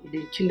yarinya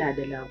idan kina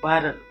da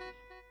labarin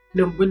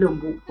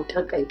lumbu-lumbu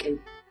wutar ƙaiƙai.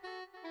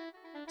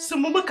 Su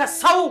muka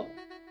sau.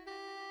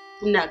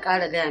 Ina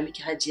ƙara gaya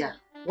miki Hajiya,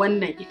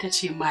 wannan ita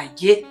ce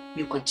mage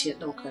mai kwanciyar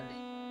ɗaukar rai.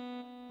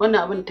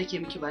 Wannan abin da take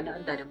miki ba na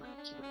Allah da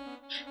malaki ba.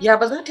 Ya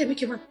ba za ta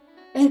miki ba.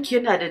 Ɗanki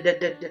yana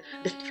da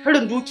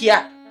karin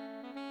dukiya.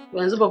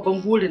 Yanzu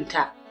babban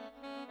burinta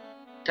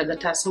ta ga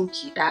ta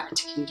sauki ɗa a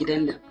cikin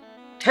gidan nan.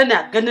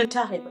 Tana ganin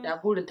ta haifi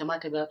ɗa burinta ma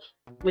ta ga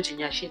mijin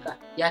ya sheka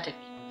ya tafi.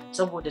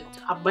 Saboda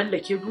an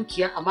mallake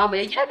dukiya a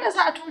mamaye gefe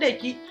za a ture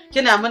ki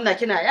kina murna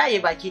kina yaye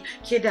baki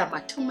ke da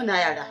matan muna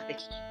yara haka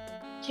kike.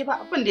 Ke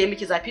ba abin da ya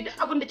miki zafi duk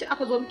abin da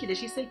aka zo miki da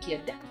shi sai ki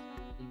yarda.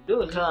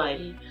 Dole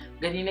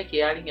gani nake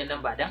yarinyar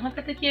nan ba dan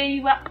haka take yi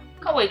ba.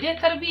 Kawai dai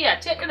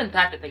tarbiyya ce irin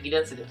ta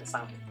gidansu da ta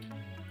samu.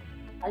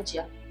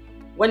 Hajiya,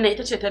 wannan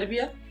ita ce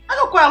tarbiyya?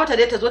 Aka koya mata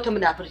dai ta zo ta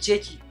munafurce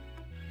ki.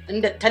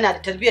 Inda tana da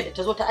tarbiyyar da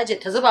ta zo ta aje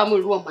ta zuba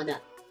min ruwan mana.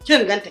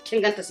 Kin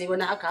ganta sai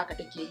wani haka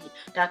take yi.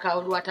 Ta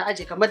kawo ruwa ta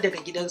aje kamar daga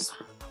gidansu.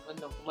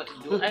 Wannan kuma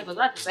indo ai ba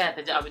za ta tsaya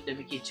ta ji abin da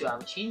muke cewa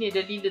ba. Shine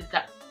dalilin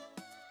ta.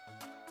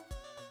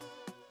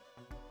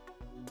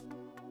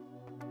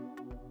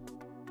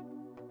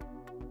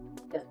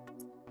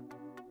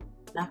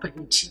 Na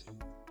fahimci.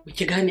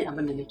 Baki gane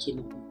abin da nake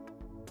nufi.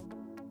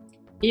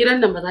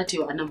 Hiran nan ba za ta yi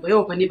wa nan ba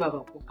yau fa ni ba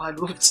ko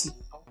falo ce.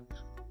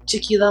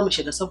 Ciki za mu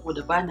shiga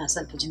saboda ba na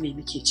son ta ji me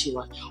muke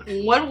cewa.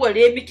 In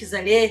warware miki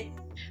zare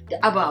da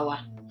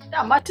abawa.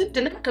 Dama tun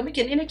da naka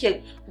miki ne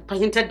nake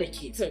fahimtar da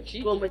ke.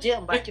 To mu je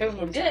in baki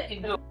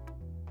indo.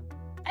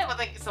 Ai ba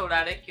zan ki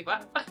sauraren ki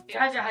ba.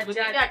 Hajja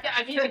ya ki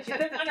amini ki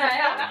tun ana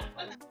yara.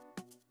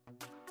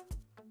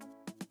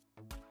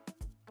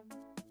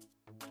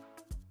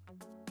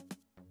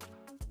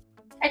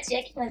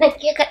 Hajiya kina nan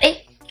ke kaɗai.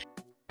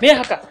 Me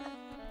haka?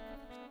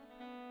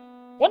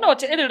 Wannan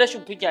wace irin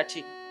rashin kunya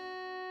ce?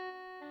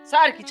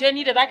 Sa'ar ki ce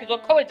ni da zaki zo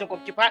kawai ta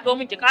ki faɗo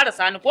min ki ƙara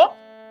sani ko?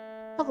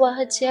 Haba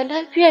Hajiya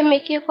lafiya me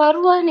ke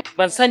faruwa ne?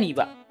 Ban sani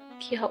ba.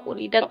 Ki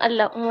haƙuri dan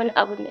Allah in wani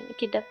abu da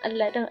nake dan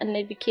Allah dan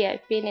Annabi ki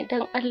yafe ni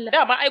dan Allah.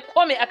 Dama ai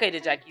ko me aka yi da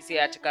jaki sai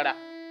ya ci kara.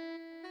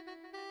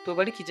 To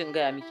bari ki jin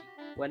gaya miki.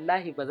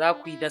 Wallahi ba za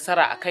ku yi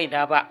nasara a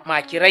kaina ba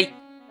makirai.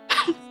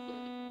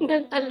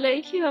 Dan Allah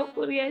ki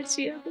haƙuri ya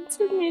ce ban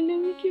san me ne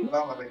miki.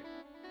 Ba mu rai.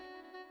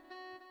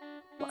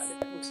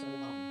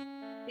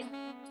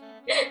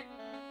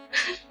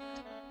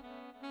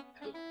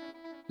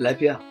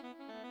 Lafiya?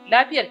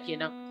 Lafiyar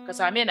kenan ka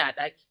same ni a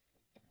ɗaki.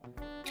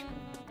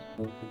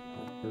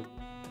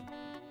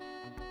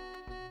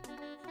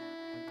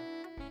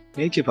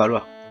 Me yake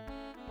faruwa?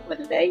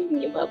 Wallahi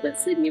ni ma ban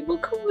sani ba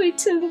kawai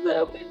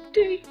canza min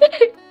dai.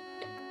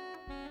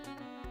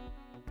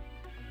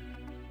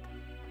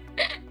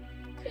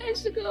 Ka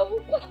shiga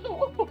uku.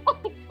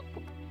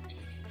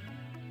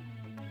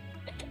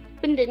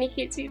 Abinda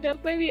nake ci na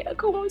bari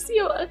akan wasu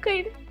yau a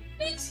kai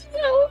na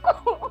shiga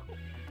uku.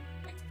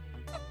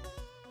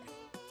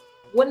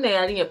 Wannan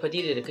yarinyar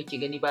Fadila da kake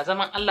gani ba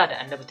zaman Allah da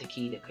Annabi take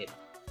yi da kai ba.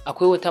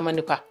 Akwai wata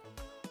manufa.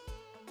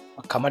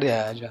 Kamar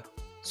yaya ja?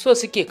 So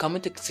suke ka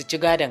mutu su ci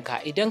gadon ka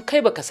idan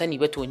kai baka sani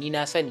ba to ni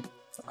na sani.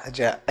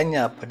 Hajiya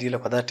anya Fadila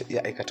fa za ta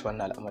iya aikata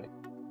wannan al'amari.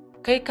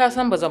 Kai ka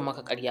san ba zan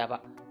maka ƙarya ba.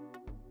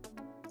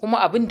 Kuma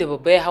abin da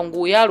babba ya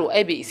hango yaro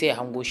ai bai isa ya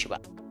hango shi ba.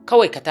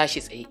 Kawai ka tashi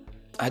tsaye.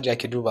 Hajiya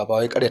ki duba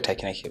ba wai ƙaryata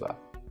ki nake ba.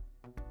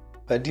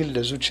 Fadila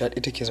da zuciya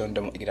ɗaya take zaune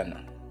da mu a gidan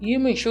nan. Yi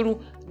min shiru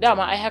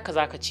dama ai haka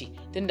zaka ce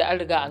tunda an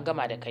riga an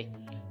gama da kai.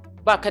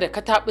 Ba ka da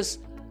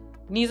katabis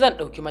ni zan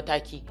ɗauki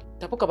mataki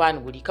tafi ka bani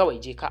guri kawai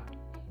je ka.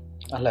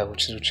 Allah ya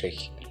wuce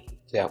zuciyarki.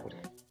 Ya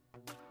haƙuri.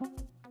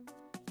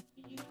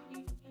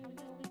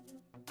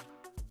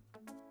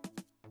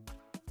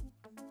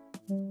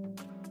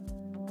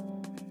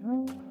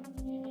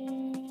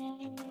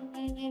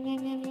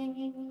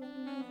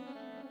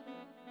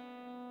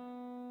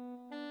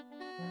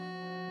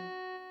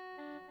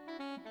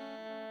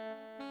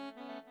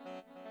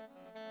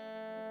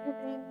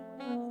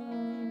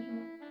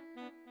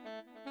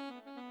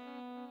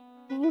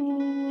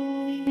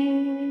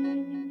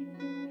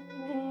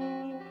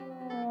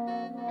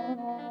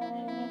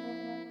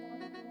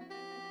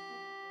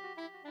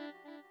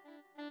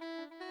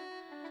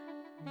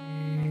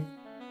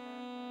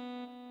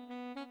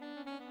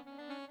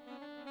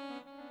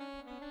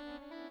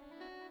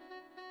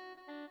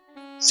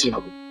 sai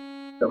hagu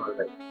da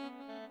wallahi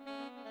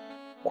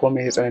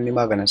komai ya tsanani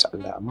maganin sa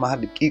Allah amma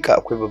hakika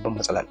akwai babban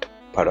matsala ta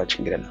faruwa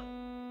cikin gidan nan.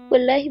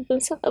 Wallahi ban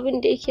san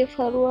abin da yake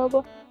faruwa ba.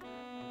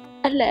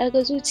 Allah ya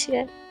ga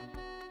zuciya.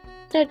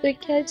 Na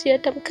ɗauki Hajiya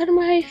tamkar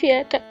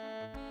mahaifiyata.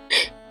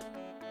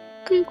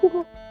 Kai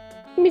kuma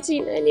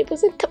mijina ne ba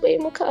zan taɓa yi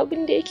maka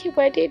abin da yake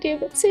ba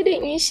daidai ba sai dai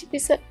in yi shi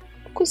bisa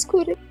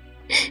kuskure.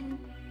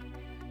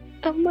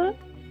 amma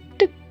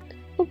duk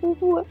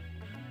abubuwa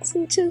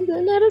sun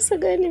canza, na rasa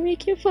gane me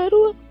ke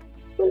faruwa.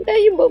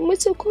 Wallahi ban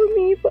mace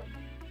komai ba.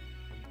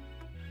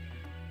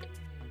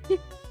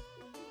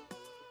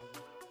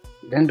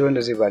 Idan da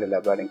wanda zai bada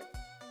labarin,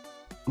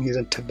 ni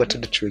zan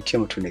tabbatar da cewa ke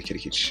mutum ne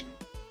kirkici.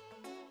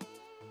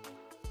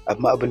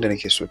 Amma abin da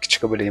nake so ki ci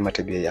gaba da yi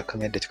mata biyayya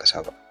kamar yadda kika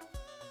saba.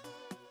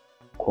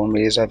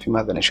 Komai ya zafi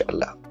maganin shi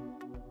Allah.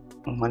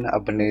 In wani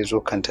abu ne ya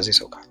zo kanta zai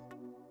sauka.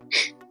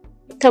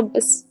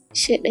 Tabbas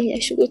shedan ya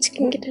shigo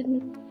cikin gidan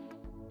nan.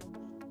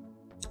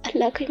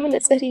 Allah kai mana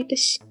tsari da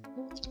shi.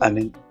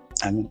 Amin.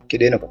 Amin. Ki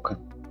daina kukan.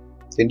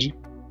 Kin ji?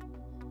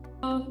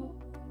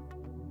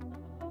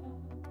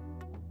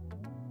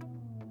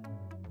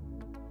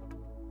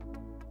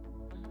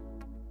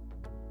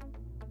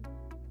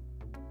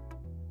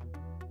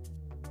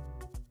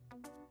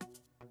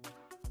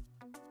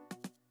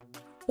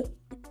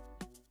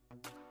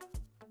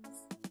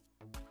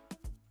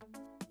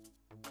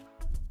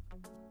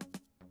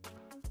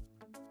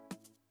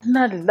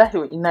 Inna lillahi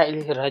wa inna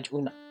ilaihi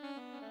raji'una.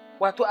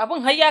 Wato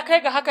abin har ya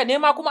kai ga haka ne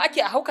ma kuma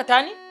ake a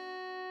haukata ni?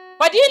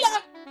 Fadila!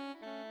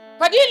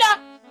 Fadila!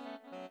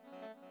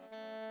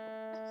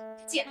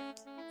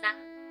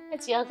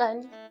 Hajiya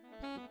gani.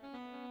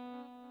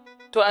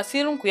 To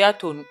asirinku ya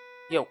tonu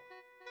yau.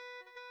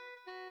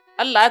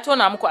 Allah ya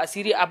tona muku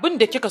asiri, abin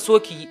da kika so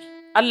ki yi,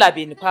 Allah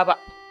bai nufa ba.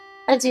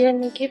 Hajiya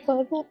me ke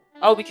faru?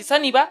 Au biki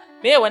sani ba?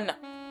 Meye wannan?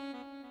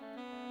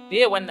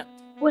 Meye wannan?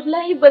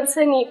 Wallahi ban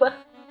sani ba.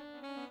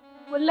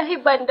 Wallahi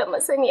ban da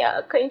masaniya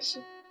a kan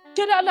shi.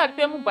 Ke da Allah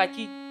rufe mun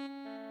baki.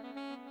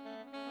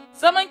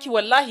 Zamanki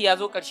wallahi ya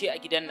zo ƙarshe a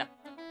gidan nan.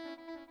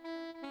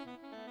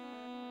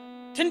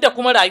 Tunda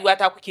kuma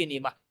rayuwata kuke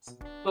nema.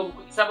 To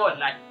ku isa ba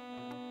wallahi.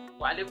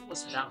 Wa alaikum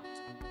assalam.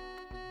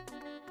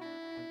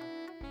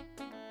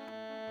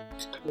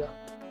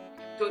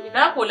 To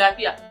ina ko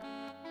lafiya?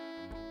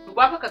 To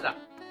ba fa kaga.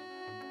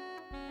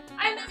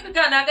 Ai na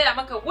riga na gaya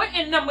maka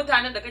wa'annan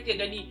mutanen da kake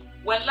gani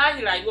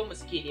wallahi rayuwar mu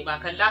suke nema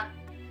kalla.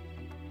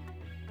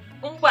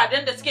 In ba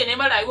dan da suke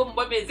neman rayuwar mu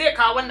ba me zai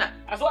kawo wannan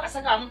a zo a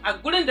saka mun a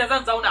gurin da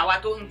zan zauna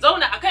wato in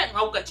zauna akai in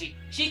haukace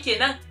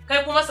shikenan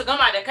kai kuma su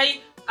gama da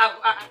kai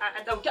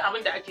a dauki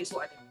abin da ake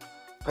so a tafi.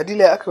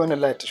 Fadila ya aka wannan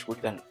layar ta shigo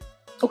gidan.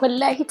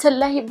 Wallahi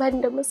tallahi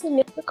ban da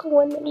masaniya akan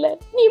wannan layar.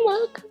 Ni ma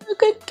haka na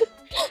ganta.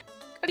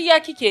 Ƙarya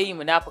kike yi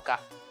munafuka.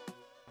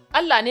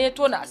 Allah ne ya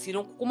tona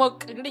asirin ku kuma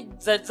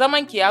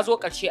zaman ki ya zo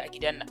ƙarshe a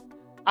gidan nan.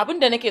 Abin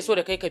da nake so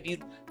da kai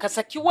Kabiru, ka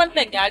saki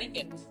wannan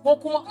yarinyar ko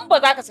kuma in ba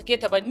za ka sake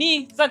ta ba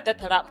ni zan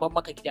tattara ban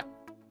maka gida.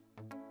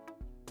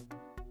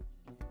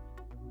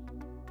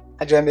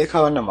 Hajiya me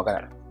ka wannan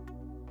maganar?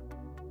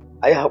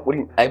 Ai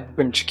haƙuri, ai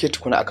bincike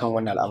tukuna akan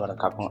wannan al'amarin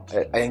kafin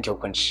a yanke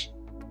hukunci.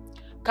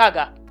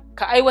 Kaga,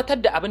 ka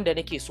aiwatar da abin da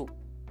nake so.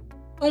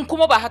 In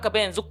kuma ba haka ba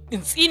yanzu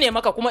in tsine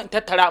maka kuma in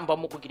tattara in ban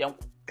muku gidanku.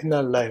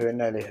 Inna lillahi wa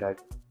inna ilaihi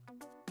raji'un.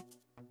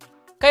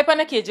 Kai fa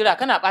nake jira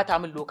kana ɓata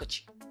min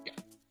lokaci.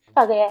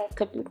 Kaga ya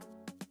Kabiru.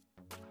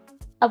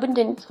 Abin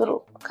da nake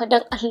so ka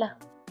dan Allah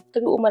ka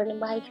bi umarnin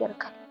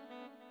mahaifiyarka.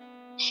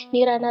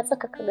 Ni rana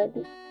tsaka ka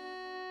gani.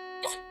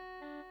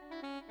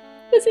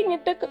 Ba zan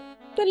yadda ka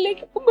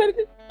tallake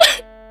umarnin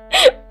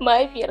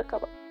mahaifiyarka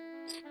ba.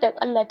 Dan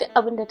Allah duk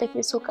abin da take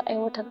so ka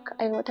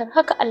aiwatar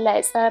haka Allah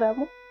ya tsara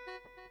mu.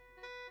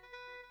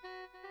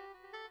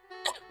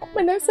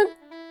 Kuma na san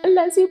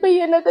Allah zai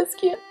bayyana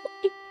gaskiya.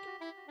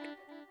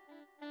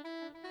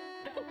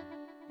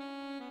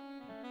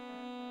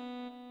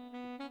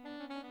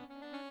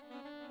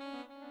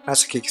 Na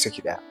sake ki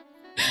saki daya.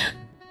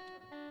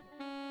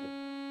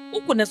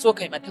 Uku na so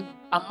kai mata,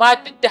 amma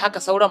duk da haka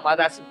sauran ma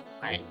za su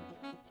yi.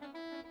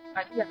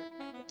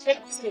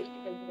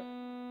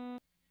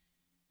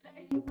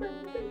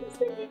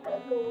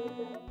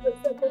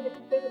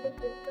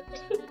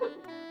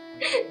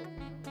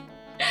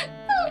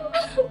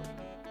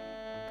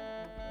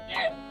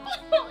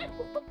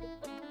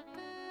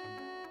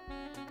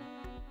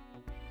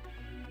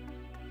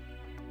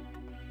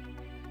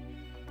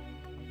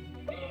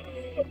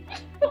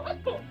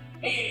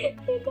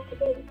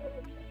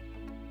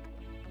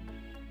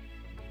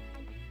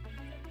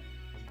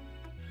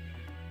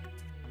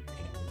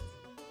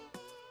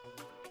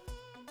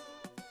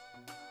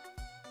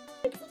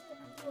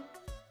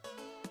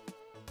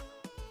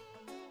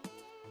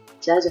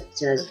 Jaja.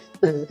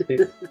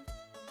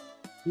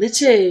 Na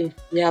ce,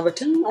 ya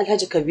batun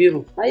Alhaji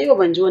Kabiru, yau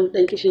ban ji wani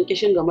ɗan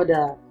kishin game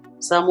da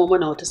samo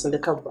mana wata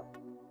sadakar ba.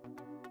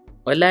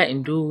 Wala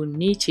Indo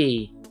ni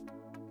ce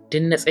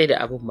din na tsaye da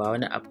abin ba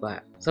wani abu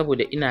ba,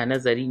 saboda ina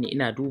nazari ne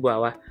ina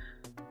dubawa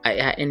a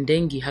 'ya'yan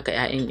dangi haka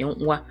 'ya'yan 'yan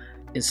uwa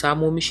in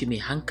samo mishi mai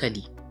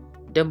hankali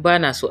don ba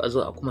na so a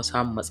zo a kuma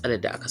samun matsalar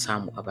da aka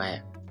samu a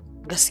baya.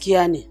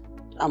 Gaskiya ne.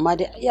 Amma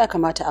dai ya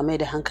kamata a mai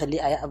da hankali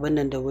a yi abin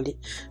nan da wuri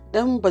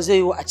don ba zai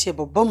yiwu a ce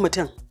babban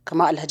mutum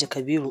kamar Alhaji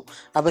Kabiru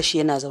a bashi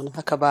yana zaune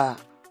haka ba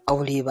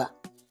aure ba.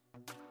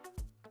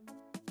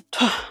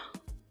 To,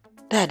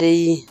 da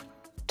dai,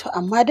 to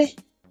amma dai,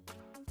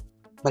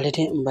 bari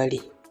dai in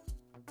bari.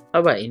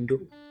 Haba Indo,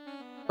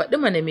 faɗi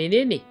mana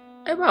menene?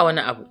 Ai ba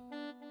wani abu.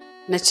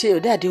 Na ce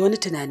da dai wani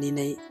tunani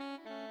na yi,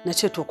 na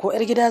ce to ko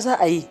 'yar gida za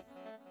a yi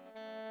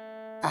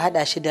a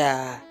haɗa shi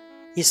da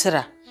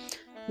Yusra.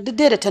 Duk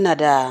dai da tana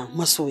da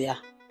masoya.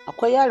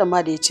 Akwai yaron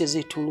ma da ya ce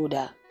zai turo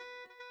da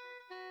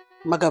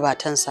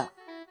magabatansa.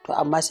 To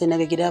amma sai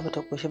naga gida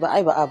bata koshi ba,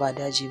 ai ba a ba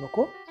daji ba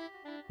ko?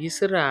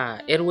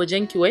 Yusra 'yar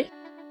wajenki wai?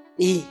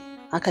 Eh,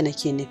 haka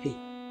nake nufi.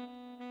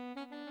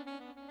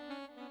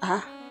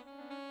 A'a,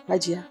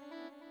 Hajiya.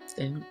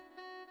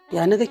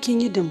 Ya naga kin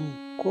yi da mu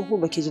ko ko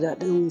baki ji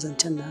daɗin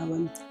zancen na ba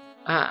ne?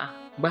 A'a,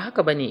 ba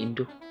haka bane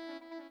Indo.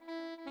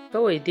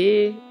 Kawai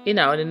dai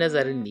ina wani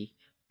nazarin ne.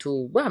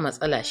 To ba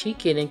matsala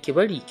shikenan ki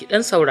bari ki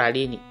dan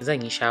saurare ni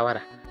zan yi shawara.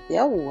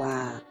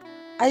 Yawwa.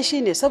 Ai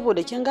shine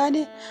saboda kin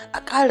gane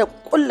a ƙara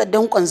ƙulla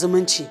danƙon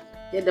zumunci.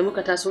 Yadda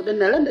muka taso din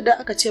nan ran da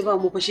aka ce ba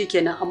mu fa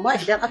shikenan, amma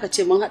idan aka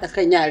ce mun haɗa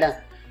kan yaran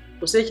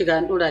to sai ki ga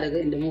an dora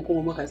daga inda mu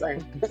kuma muka tsaya.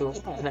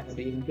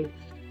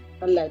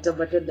 Allah ya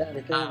tabbatar da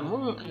alkhairi.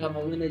 Amin.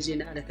 Amin na je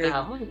na alkhairi.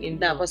 Amin.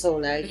 Ina fa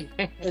saurari.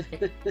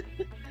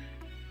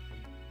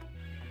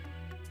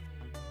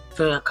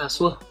 Sai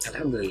kasuwa.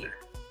 Alhamdulillah.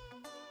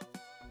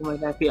 Kuma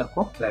lafiya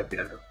ko?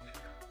 Lafiya.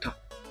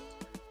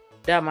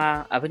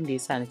 Dama abin da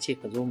yasa na ce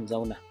ka zo mu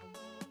zauna.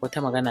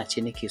 Wata magana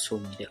ce nake so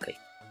mu da kai.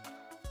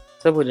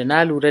 Saboda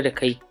na lura da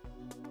kai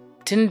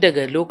tun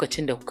daga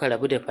lokacin da kuka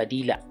rabu da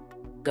Fadila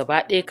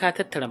gaba ɗaya ka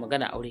tattara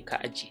magana aure ka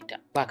ajiye ta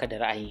baka da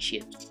ra'ayin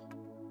shi yanzu.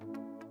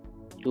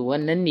 To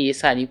wannan ne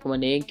yasa ni kuma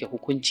na yanke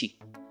hukunci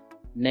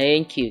na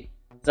yanke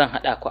zan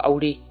haɗa ku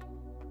aure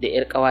da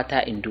 'yar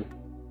ƙawata Indo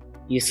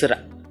Yusra.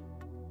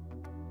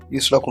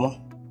 Yusra kuma?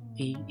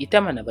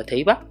 Ita mana ba ta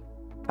yi ba?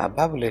 A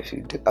babu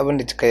laifi duk abin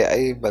da kika yi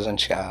ai ba zan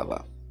ci a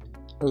ba.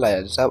 Allah ya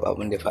zaba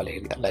abin da ya fi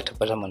alheri, Allah ya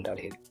tabbatar man da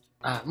alheri.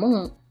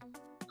 Amin.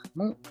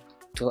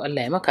 To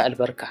Allah ya maka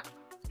albarka.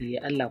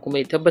 Ya Allah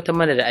kuma ya tabbatar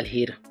mana da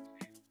alherin.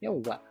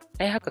 Yauwa,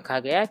 ai haka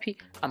kaga yafi,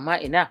 amma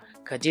ina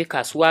ka je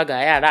kasuwa ga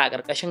yara a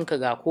ƙarƙashin ka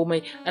ga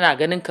komai ana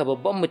ganin ka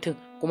babban mutum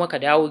kuma ka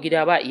dawo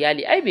gida ba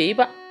iyali ai bai yi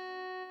ba.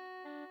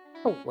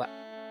 Yauwa,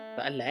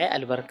 to Allah ya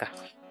albarka.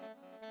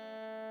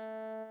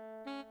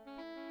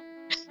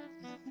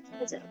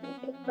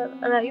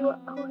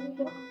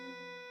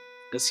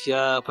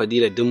 Gaskiya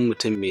Fadila duk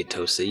mutum mai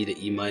tausayi da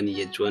imani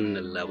ya ji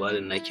wannan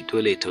labarin naki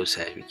dole ya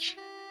tausaya miki.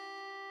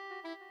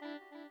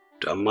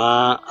 To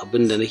amma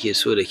abin da nake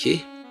so da ke,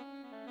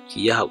 ki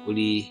yi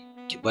haƙuri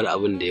ki bar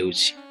abin da ya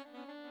wuce.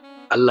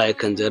 Allah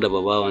yakan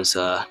jarraba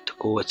bawansa ta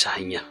kowace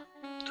hanya.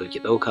 To ki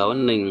ɗauka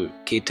wannan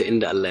ke ta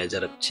inda Allah ya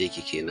jarabce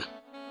ki kenan.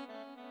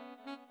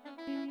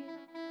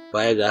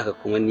 Baya ga haka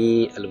kuma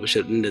ni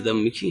albishir ɗin da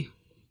zan miki,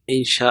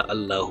 insha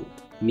Allahu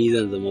ni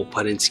zan zama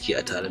farin ciki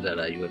a tare da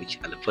rayuwarki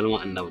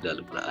alfarma annabi da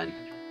alqur'ani.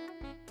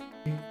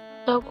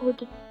 Na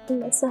gode,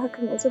 Allah sa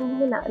hakan ya zama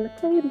mana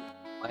alkhairi.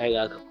 Baya ga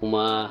haka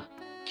kuma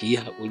ki yi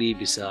haƙuri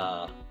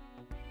bisa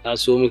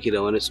taso miki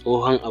da wani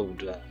tsohon abu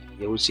da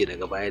ya wuce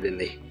daga baya da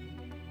nai.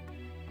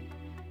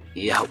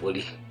 Ki yi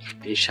haƙuri,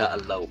 insha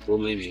Allah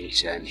komai mai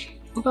sha ne.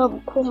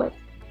 Babu komai,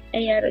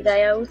 ai ya riga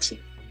ya wuce.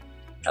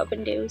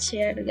 Abin da ya wuce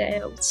ya riga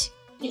ya wuce.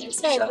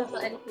 Sai ya zama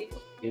alheri.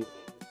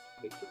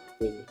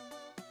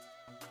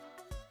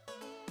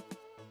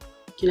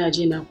 Kina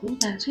je na ko?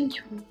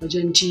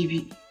 Wajen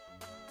jibi.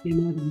 Kai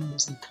ma da mu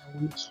zan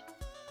kawo miki.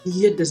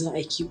 Yadda za a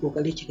yi ki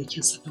kokari ki ga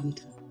kin saka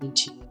mata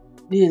abinci.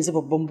 Ni yanzu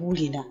babban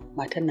buri na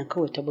matan nan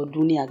kawai ta bar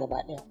duniya gaba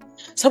daya.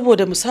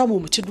 Saboda mu samu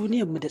mu ci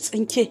duniyar mu da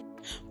tsinke,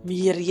 mu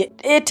yarye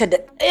ɗaya ta da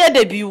ɗaya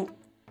da biyu.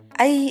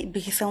 Ai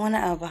biki san wani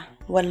abu ba.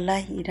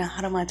 Wallahi idan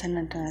har matan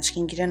nan tana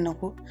cikin gidan nan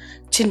ko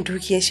cin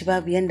dukiyar shi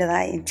babu yanda za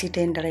a yi ci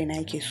ta yanda raina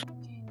yake so.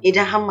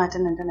 Idan har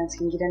matan nan tana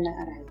cikin gidan nan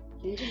a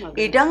rayu.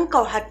 Idan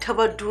ka har ta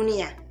bar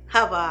duniya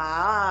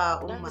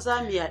haba umma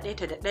za mu yaɗe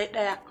ta da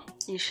ɗaya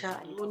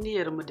insha Allah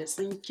duniyar mu da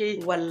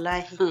tsinke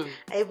wallahi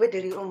ai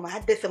badari umma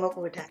haddasa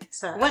makota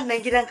wannan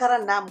gidan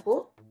karan namu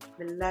ko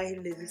wallahi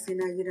lazi sai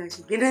na gidan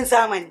shi gidan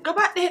zamani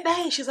gaba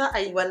ɗayan shi za a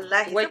yi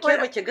wallahi wai ke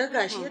baki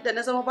gaga shi yadda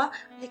na zama ba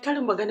ai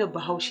karin maganar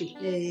Bahaushe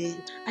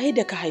ai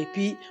da ka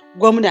haifi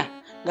gwamna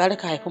gara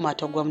ka haifi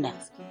matar gwamna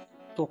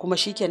to kuma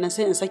shikenan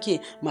sai in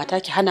sake mata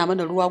ki hana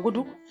mana ruwa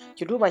gudu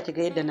ki duba ki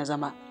ga yadda na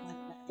zama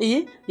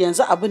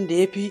yanzu abin da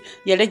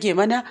ya rage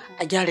mana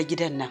a gyara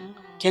gidan nan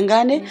kin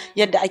gane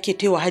yadda ake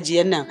taiwa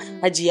hajiyan nan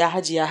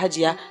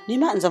hajiya ni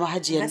ma in zama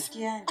hajiyan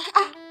nan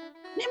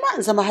ni ma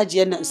in zama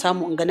hajiyan nan in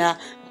samu in gana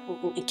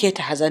in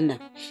keta hazan nan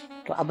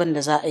to abin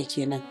da za a yi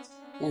kenan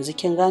yanzu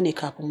kin gane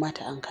kafin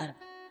mata ankara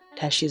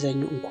tashi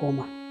zan yi in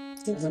koma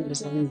zan da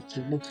zan yi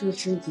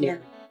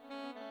kenan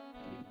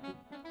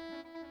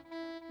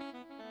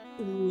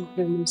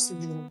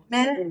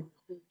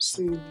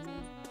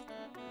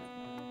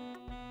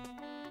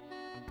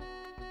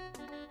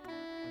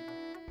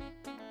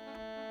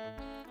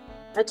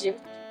Hajiya,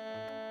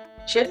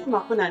 Sheriff ma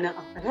kuna nan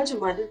a Alhaji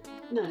Malik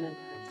ina nan.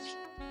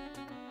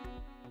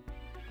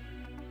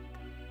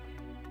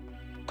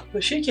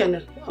 To shi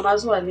kenan, amma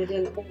zuwa ne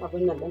dai na ɗan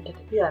abin nan ɗan ta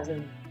tafiya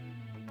zan yi.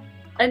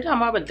 Ai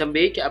dama ban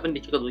tambaye ki abin da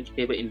kika zo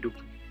kika yi ba Indo.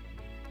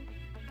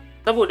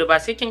 Saboda ba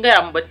sai kin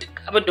gaya min ba duk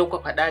abin da kuka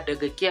faɗa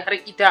daga ke har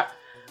ita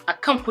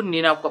akan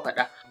kunne na kuka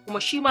faɗa kuma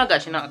shi ma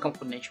gashi nan akan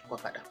kunnen shi kuka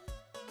faɗa.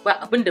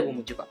 ba abin da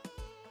bamu ji ba.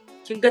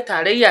 Kin ga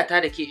tarayya ta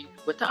da ke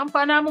bata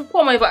amfana min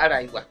komai ba a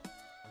rayuwa.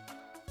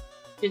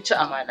 Kin ci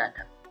amana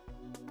ta.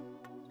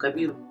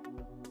 Kabiru,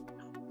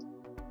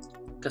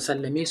 ka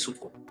sallame su.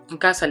 In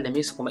ka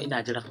sallame su kuma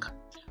ina jiran ka.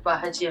 Ba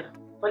Hajiya.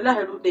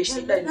 Wallahi rude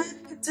shi dan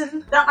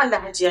Allah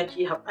Hajiya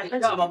ki haƙuri.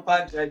 Da man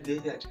fara da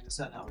yayya ce ta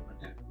sana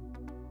aure.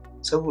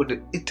 Saboda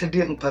ita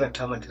dai in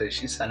faranta mata da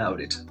shi sana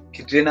aure ta.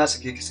 Ki je na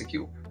sake ki sake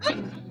uku.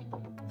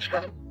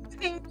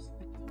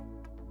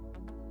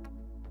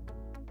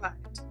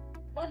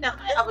 Wannan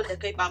ai abin da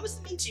kai ba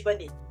musulunci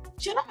bane.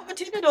 Shari'a ba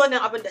ta yi da wannan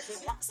abin da kai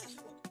ya saki.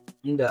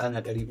 Inda ana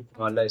 300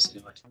 wallahi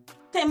sai mata.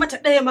 Kai mata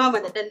ɗaya ma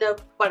mana dan da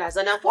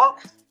barazana ko?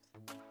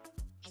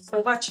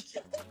 Ko ba ciki.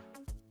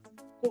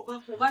 Ko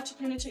ba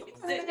ciki ne ce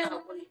zai yi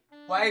hakuri.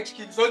 Waye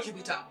ciki zo ki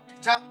bita.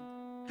 Ta.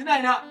 Kina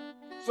ina?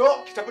 Zo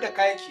ki tafi da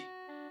kayan ki.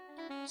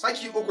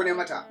 Saki uku ne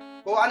mata.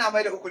 Ko ana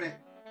mai da uku ne?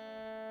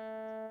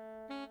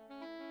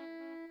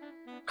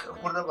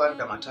 Kun raba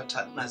da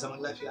matata ina zaman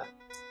lafiya.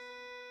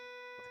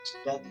 Ci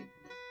daɗi.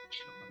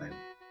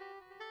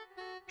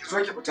 Ki zo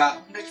ki fita,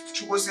 in ki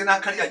shigo sai na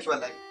karya ki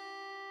wallahi.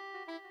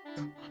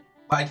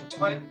 Ba ki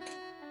tuba.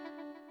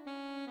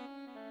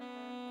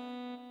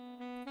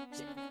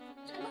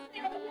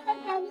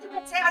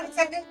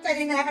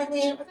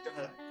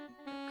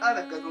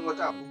 Kada ganin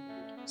wata abu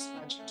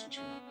suna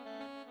cikin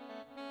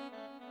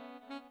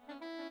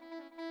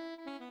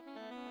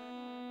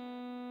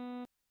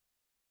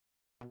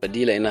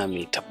Fadila ina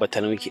mai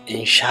tabbatar miki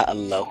insha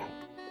Allah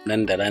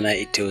nan da rana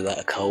ita yau za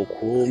a kawo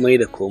komai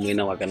da komai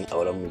na maganar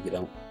auren mu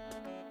gidan.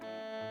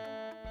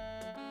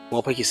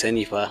 Kuma fa ki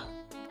sani fa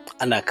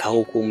ana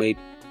kawo komai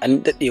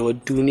an dadewar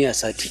duniya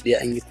sati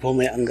ɗaya an yi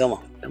komai an gama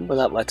dan ba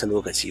za a ɓata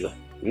lokaci ba.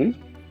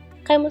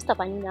 Kai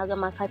Mustapha ni na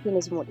gama kafi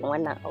na ji motsin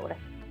wannan auren.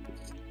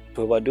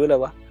 To ba dole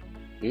ba.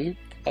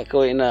 A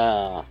kawai ina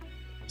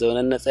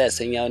zaunan na tsaya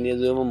sanya wani ya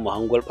zo min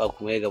muhangwalba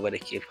kuma ya gaba da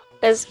kefa.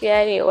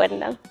 Gaskiya ne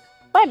wannan.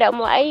 Ba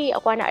damu ai a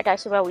kwana a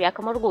tashi ba wuya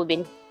kamar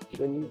gobe ne.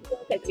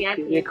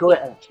 Ne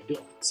kawai a cikin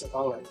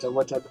sabawa ta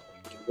wata da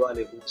do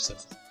alaikum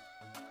salam.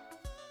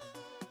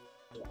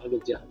 To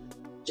agaja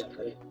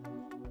jakare.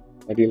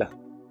 Fadila.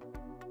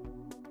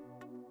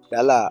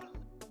 Da Allah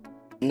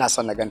ina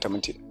son na ganta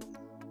minti.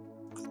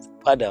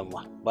 Ba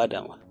damuwa, ba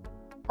damuwa.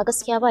 A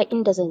gaskiya ba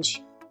inda zan je.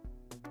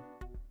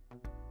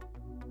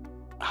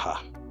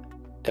 Ha.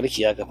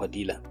 Karki ya ga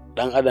Fadila.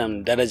 Dan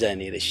Adam daraja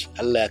ne da shi.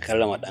 Allah ya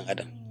karrama dan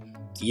Adam.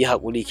 Ki yi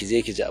haƙuri ki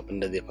je ki ji abin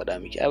da zai faɗa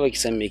miki. Ai ba ki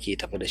san me yake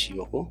tafi da shi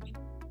ba ko?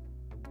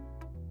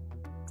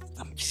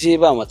 Ki je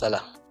ba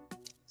matsala.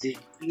 Je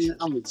ni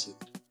amince.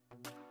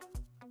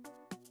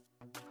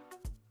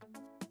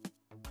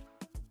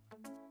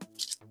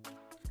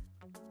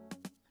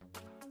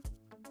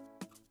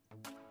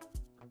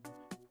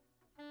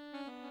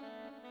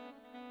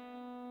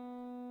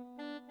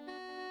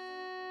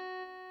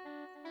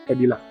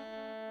 Fadila.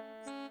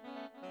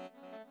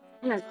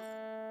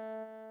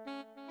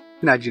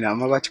 Ina jina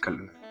amma ba ki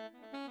kallon.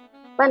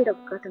 Ban da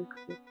bukatan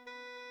kafe.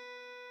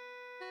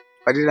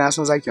 Fadila na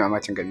san zaki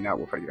mamakin gani na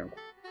kofar gidanku.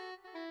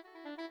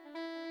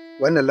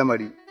 Wannan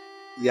lamari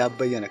ya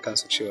bayyana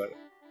kansa cewa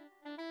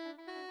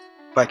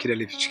ba ki da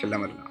laifi cikin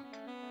lamarin nan.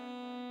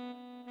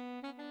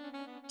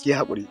 Ki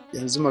haƙuri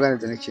yanzu magana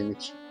da nake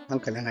miki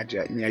hankalin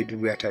Hajiya in yayi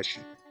dubu ya tashi.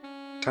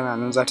 Tana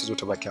nan za ta zo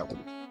ta baki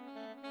haƙuri.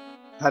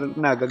 Har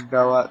ina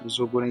gaggawa in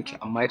zo gurinki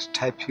amma ita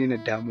ta fi ni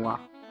damuwa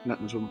na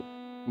in zo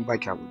in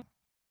baki haƙuri.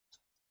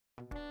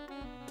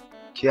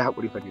 Ki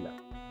haƙuri Fadila.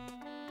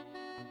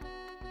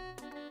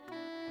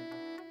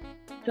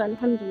 To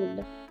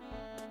alhamdulillah.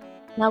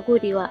 Na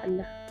gode wa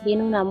Allah da ya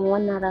nuna min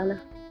wannan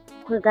rana.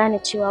 Kuka gane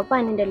cewa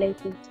ba ni da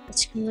laifi a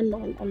cikin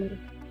wannan al'amari.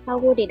 Na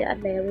gode da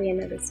Allah ya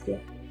bayyana gaskiya.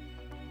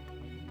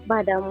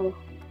 Ba damuwa.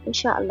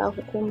 Insha Allah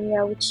komai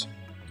ya wuce.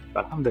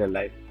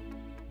 Alhamdulillah.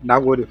 Na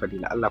gode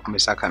Fadila Allah kuma ya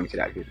saka miki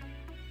da alheri.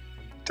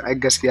 Ta ai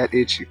gaskiya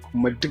ɗaya ce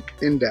kuma duk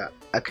inda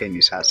aka yi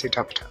nisa sai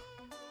ta fita.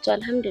 To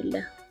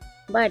alhamdulillah.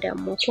 Ba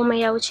damuwa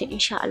komai ya wuce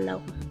insha Allah.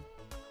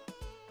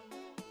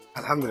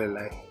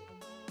 Alhamdulillah.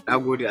 Na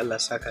gode Allah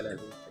saka da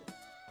alheri.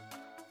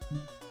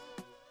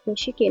 To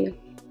shikenan.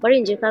 Bari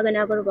in je kaga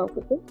na bar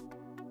baku ko?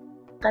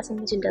 Ka san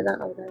mijin da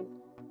zan aura ne.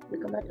 Bai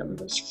kamata mu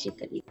bar shi ke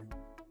kaɗai.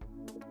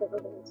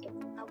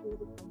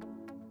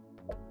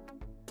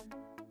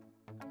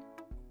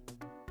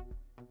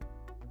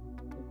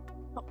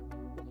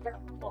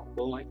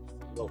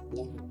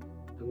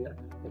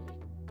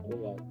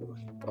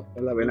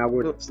 Allah bai na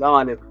gode. Assalamu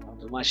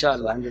alaikum. Masha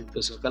Allah.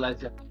 To so kala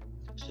lafiya.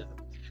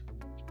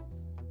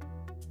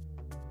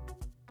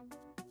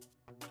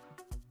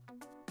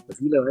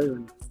 Fadila wai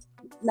wannan.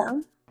 Na'am.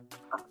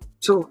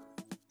 To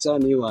ta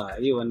ne wa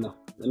yi wannan.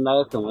 Dan na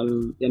ga kamar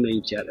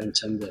yanayin ki a dan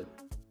canza.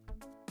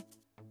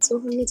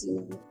 Tsohon miji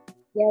ne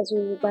ya zo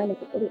ba ni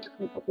hakuri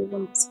akan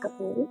abubuwan da suka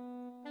faru.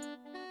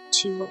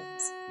 Ciwon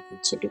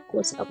ce duk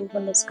wasu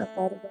abubuwan da suka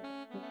faru da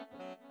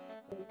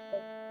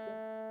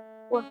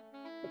wa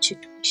ce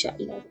to insha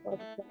Allah da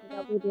babu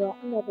na gode wa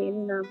Allah da ya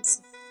nuna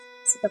musu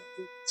suka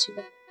fahimci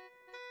ba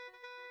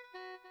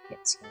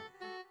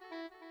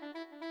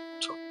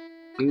To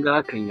in ga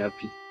hakan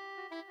yafi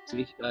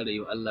sai ki ƙara yi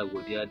wa Allah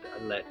godiya da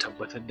Allah ya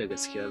tabbatar da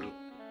gaskiyar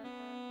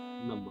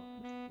nan ba.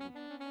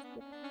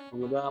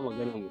 Kuma ba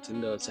magana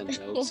mutum da wasan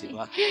ta wuce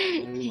ba,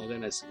 wani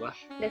magana su ba.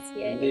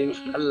 Gaskiya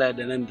ne. Allah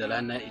da nan da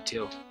rana ita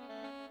yau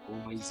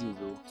komai zai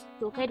zo.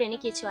 To kai da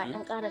nake cewa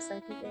ɗan ƙara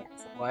sati ɗaya.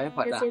 Wa ya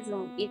faɗa? Sai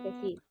zumbuɗe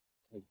kake.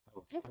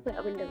 Akwai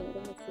abin da ban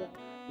gama siya.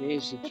 Me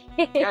shi?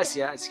 Ya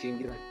siya a cikin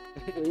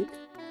gidan.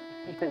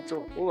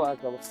 To, ko ba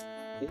haka ba.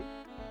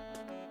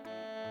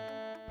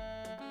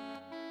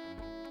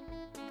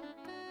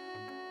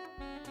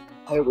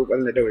 Ai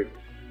kokarin da dawai.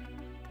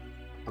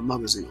 Amma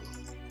ba zai yi.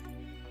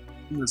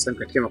 Ina son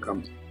ka taimaka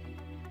mu.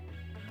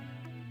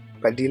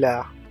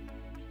 Fadila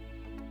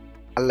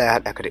Allah ya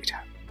haɗa ka da ita.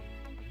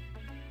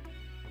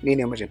 Ni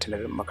ne mijinta na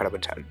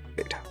makarabta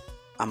da ita.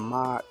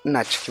 Amma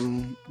ina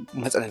cikin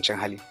matsanancin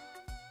hali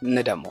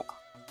na damuwa.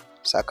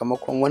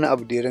 Sakamakon wani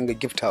abu da ya ringa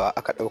giftawa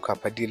aka ɗauka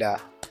Fadila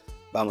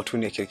ba mutum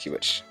ne kirki ba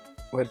ce.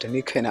 Wadda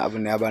ni kaina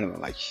abin ya bani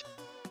mamaki.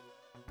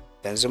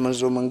 Yanzu mun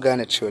zo mun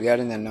gane cewa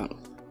yarinyar nan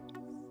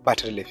ba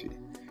ta da laifi.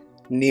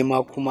 Ni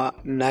ma kuma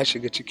na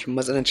shiga cikin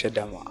matsananciyar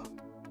damuwa.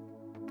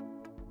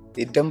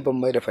 Idan ban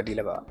mai da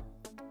Fadila ba,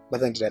 ba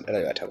zan ji daɗin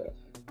rayuwata ba.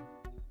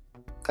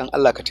 Kan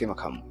Allah ka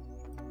taimaka mu.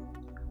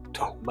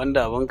 To,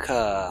 banda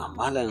abinka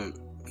malam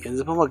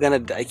yanzu fa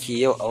maganar da ake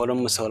yau a wurin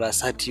mu saura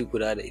sati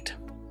guda da ita.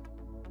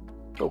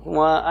 To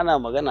kuma ana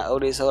magana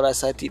aure saura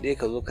sati ɗaya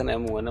ka zo kana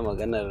min wani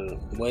maganar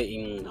wai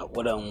in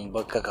haƙuran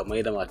baka ka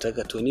mai da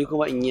matarka to ni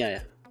kuma in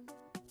yaya?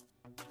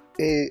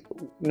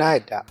 Na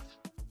yadda.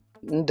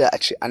 Inda a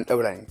ce an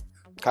ɗaura ni,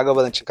 kaga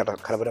ba zan ci karbar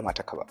da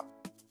matarka ba.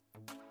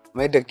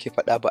 Mai da ke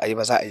faɗa ba a yi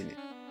ba za a yi ne.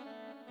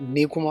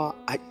 Ni kuma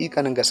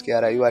haƙiƙanin gaskiya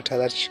rayuwata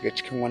za ta shiga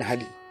cikin wani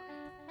hali.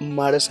 In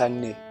ma rasa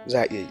ni ne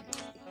za a iya yi.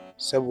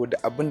 Saboda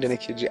abin da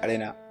nake ji a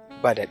raina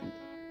ba daɗi.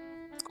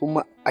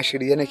 Kuma a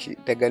shirye nake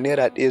daga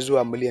naira 1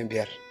 zuwa miliyan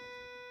 5.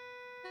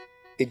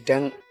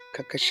 Idan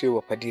ka kashe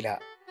wa Fadila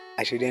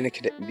a shirye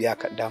nake da biya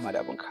ka dama da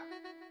abinka.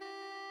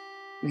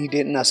 Ni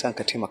dai ina son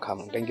ka taimaka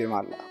min don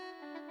girman Allah.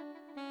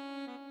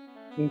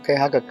 In kai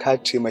haka ka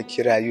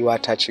taimaki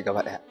rayuwa ta ci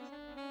gaba ɗaya.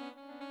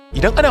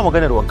 Idan ana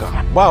maganar wanka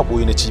ba a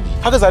boye na cibi,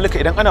 haka zalika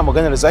idan ana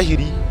maganar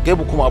zahiri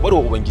gaibu kuma a barwa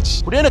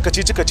ubangiji. Ku daina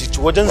kacici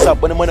wajen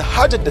zaɓen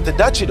manhajar da ta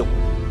dace da ku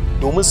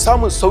domin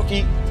samun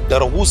sauƙi da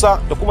rahusa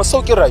da kuma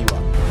sauƙin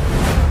rayuwa.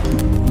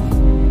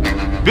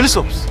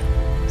 Bilsops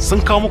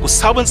sun kawo muku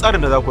sabon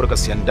tsarin da za ku rika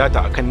siyan data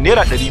akan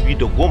naira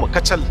 210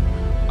 kacal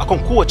akan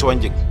kowace 1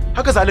 gig.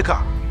 Haka zalika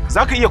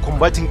za ka iya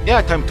converting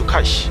airtime to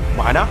cash,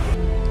 ma'ana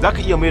za ka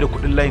iya mai da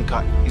kuɗin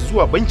layinka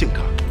zuwa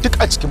bankinka duk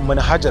a cikin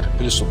manhajar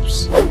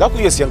Bilsops. Za ku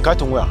iya siyan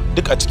katin waya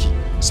duk a ciki,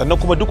 sannan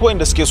kuma duk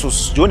waɗanda suke so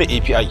su jona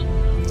API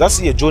za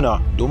su iya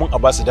jona domin a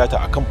ba su data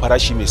akan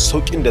farashi mai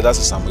sauƙin da za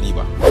su samu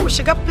riba. Ku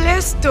shiga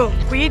Play Store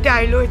ku yi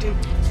downloading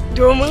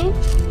domin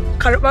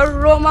karɓar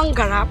roman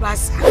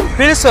garabasa.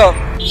 Bilsop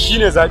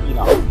Shine zaɓi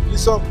na.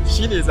 Bilsop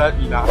shine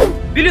zaɓi na.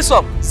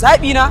 Bilsop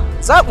zaɓi na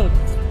zaɓin.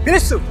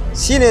 Bilsop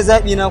shine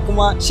zaɓi na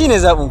kuma shine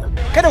zaɓin.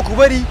 Kada ku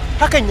bari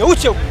hakan ya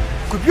wuce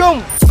ku biyo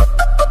mu.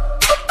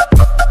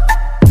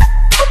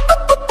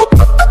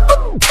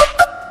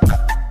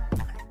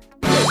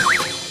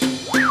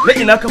 Na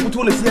ina ka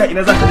fito na siya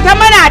ina za ka Ta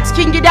mana a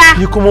cikin gida.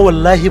 Ni kuma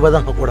wallahi ba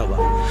zan haƙura ba.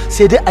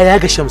 Sai dai a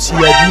yaga shamsiya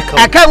bi ka.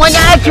 Akan wani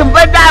aikin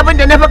banda abin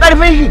da na fi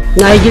ƙarfin shi.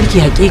 Na yi girki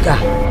hakika.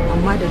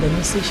 Amma daga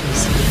ni sai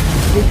shamsiya.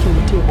 Girki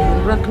mutum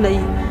da rak na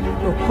yi.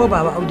 Ko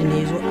baba Audu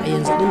ne ya zo a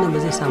yanzu din nan ba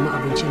zai samu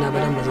abinci na ba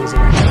dan ba zan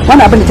zuba.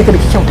 Wani abin da take da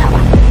ki kyauta ba.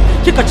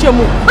 Kika ce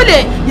mu kule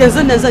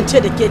yanzu nan zan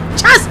ce da ke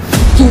cas.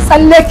 Ki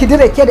tsalle ki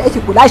dire ke da ake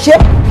kulashe.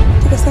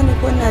 Kika sani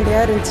ko ina da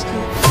yaron ciki.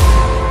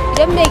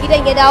 Idan mai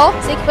gidan ya dawo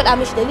sai ki faɗa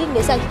mishi dalilin da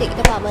yasa kike ki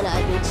dafa mana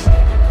abinci.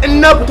 In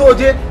na fito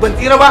waje ban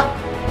tsira ba,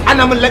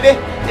 ana min laɓe.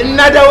 In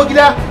na dawo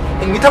gida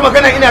in yi ta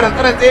magana ina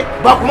rantsarantse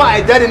ba kuma a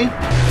yadda da ni.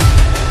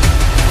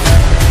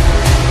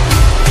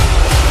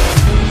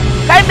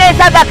 Kai me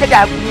yasa za ka da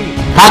hakuri ne?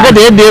 Kaga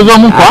da yadda ya zo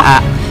mun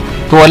kuwa?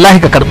 To wallahi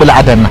ka karɓi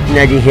la'adar nan.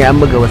 Ina jin sai an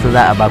buga wasu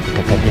za a ba ku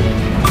takardar.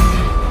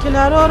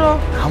 Kina roro.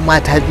 An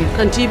mata biyu.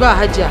 Kanti ba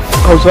hajja.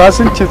 Hausawa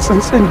sun ce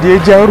tsuntsun da ya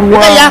ja ruwa.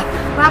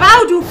 Baba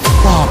Audu.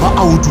 Baba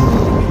Audu.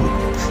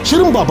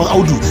 Shirin Baban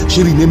Audu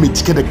shiri ne mai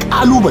cike da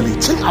kalubale,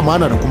 cin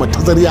amana da kuma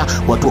tazariya,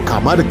 wato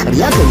kama da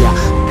karya-karya.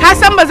 Ka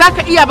san ba za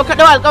ka iya ba ka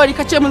dau alƙawari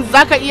ka ce min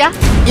za ka iya?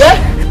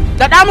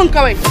 Gaɗa min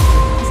kawai.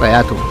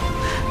 Tsaya to.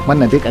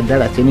 Wannan dai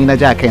kaddara ce ni na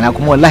ja kaina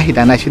kuma wallahi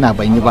da na shi na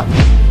ban yi ba.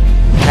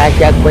 Ta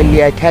sha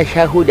kwalliya ta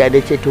sha huda da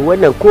ce to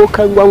wannan ko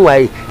kan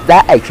waye za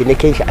a yi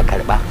cinikin shi a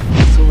karba.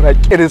 Saura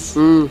kiris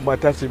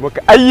mata su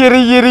maka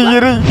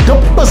ayyiri.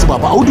 Tabbas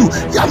Baba Audu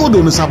ya zo da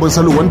wani sabon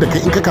salo wanda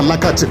kai in ka kalla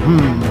ka ce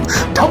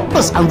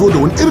tabbas an zo da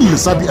wani irin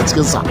lissafi a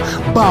cikinsa.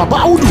 Baba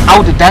Audu.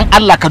 Audu dan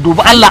Allah ka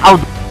dubi Allah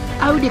Audu.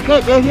 Audu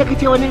kai ɗaya sai ka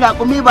ce wani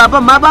raƙumi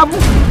baban ma babu.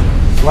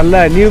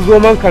 Wallahi ni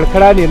zoman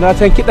karkara ne, na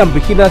san kiɗan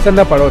biki na san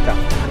na farauta.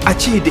 A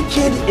ce da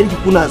ke da yanki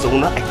kuna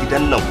zaune a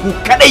gidan nan ku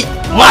kadai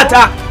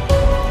mata.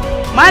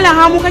 Malam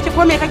Hamu kake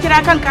ko me ka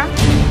kira kanka?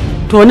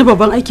 To wani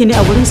babban aiki ne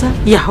a gurinsa?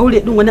 Ya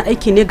haure din wani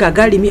aiki ne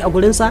gagarumi a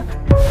gurinsa?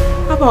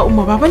 Haba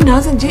umma, baban na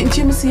zan je in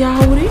ce musu ya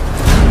haure?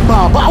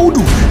 Baba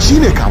Audu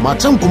shine kama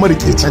can kuma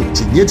rike can,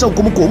 cinye can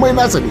kuma komai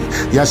nasa ne.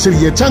 Ya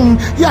shirye can,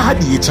 ya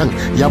haɗiye can,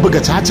 ya buga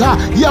caca,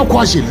 ya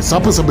kwashe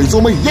lissafinsa bai zo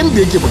mai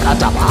yanda yake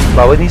bukata ba.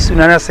 Ba wani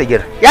suna na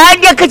Sagir. Ya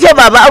je kace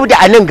Baba Audu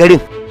a nan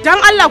garin. Dan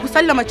Allah ku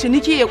sallama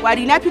ciniki ya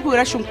kwari, na fi ku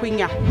rashin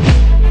kunya.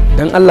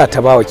 Dan Allah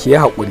ta bawa ki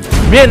ya haƙuri.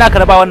 Me naka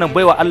na ba wannan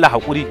baiwa Allah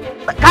haƙuri?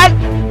 Kai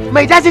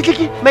mai dasi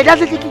ciki, mai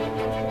dasi ciki.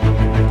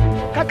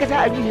 Kaka ta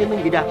ajiye min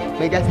gida,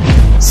 mai dasi.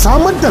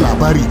 Samar da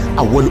labari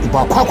Awwal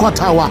Uba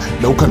Kwakwatawa,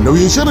 daukan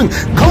nauyin shirin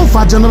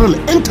Kamfa General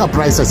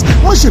Enterprises,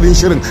 mashirin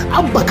shirin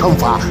Abba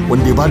Kamfa,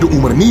 wanda ya bada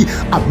umarni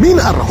Aminu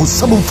Arrahu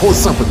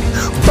 747.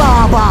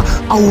 Baba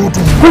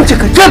Audu. Kun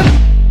cika jan.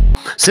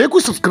 Sai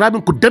ku subscribe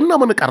ku danna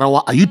mana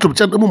karawa a YouTube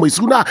channel mu mai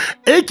suna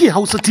AK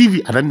Hausa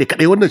TV. A nan ne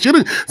kadai wannan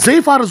shirin zai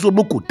fara zo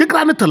muku duk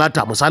ranar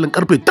Talata misalin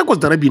karfe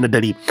 8:30 na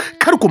dare.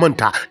 Kar ku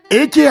manta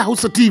AK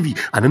Hausa TV,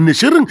 a nan ne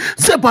shirin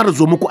zai fara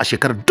zo muku a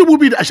shekarar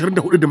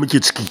 2024 da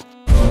muke ciki.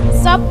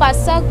 Supper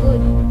so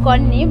good,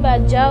 koni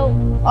bajau,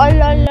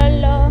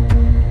 olololo,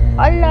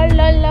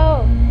 olololo,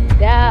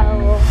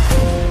 dawo.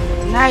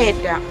 Na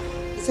yadda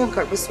zan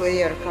karbi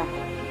soyayyarka.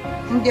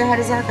 In dai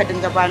har za ka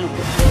dinga bani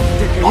kuɗi.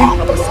 Daga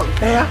yin abu sau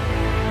ɗaya,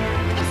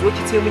 ki zo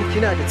ki ce min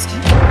kina da ciki?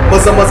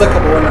 Maza ka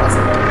ba wannan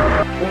asibiti.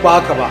 In ba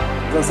haka ba,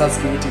 zan sa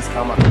securities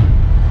kama.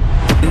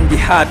 In the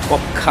heart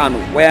of Kano,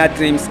 where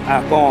dreams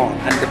are born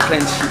and the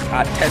friendship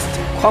are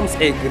tested, comes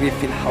a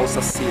grieving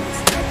Hausa series.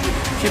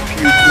 Keep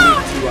you true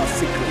to your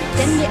secret.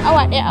 Dan ne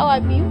awa ɗaya awa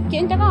biyu,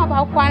 kin ta kama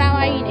ba kwana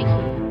wayi da ke.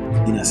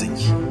 Ina son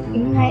ki.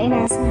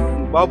 Ina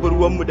son. Babu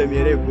ruwanmu da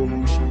mere ko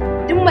mushi.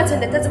 Duk macen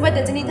da ta zubar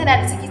da jini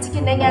tana da ciki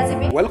cikin nan ya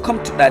zube.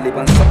 Welcome to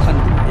Daliban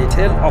Secondary, a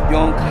tale of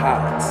young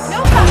hearts. A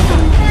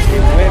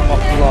way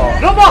of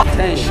love,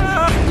 tension,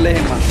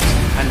 glamour,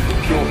 and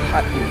pure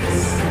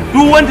happiness.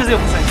 Duk wanda zai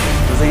kusanci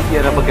zai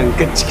iya raba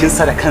gangan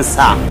cikinsa da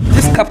kansa.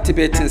 This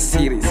captivating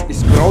series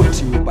is brought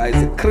to you by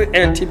the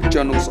creative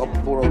genius of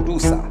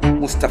producer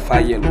Mustafa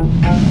Yelo,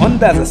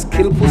 under the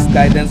skillful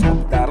guidance of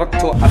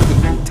director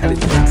Abdul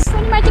Intelligence.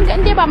 Wani ma kin ga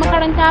in dai ba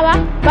makaranta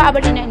ba a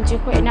bari na in je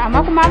ko ina,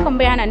 amma kuma hakan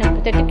bayana nan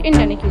fita duk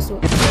inda nake so.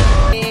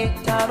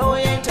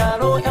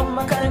 Taro yan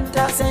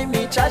makaranta sai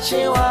mai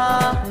cacewa,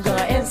 ga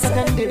yan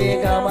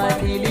sakandire ga ma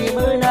fili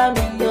murna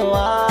min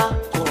yawa.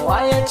 Kowa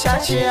ya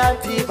cace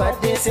happy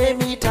birthday sai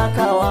mi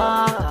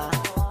takawa.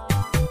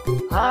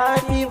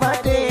 Happy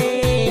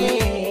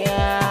birthday,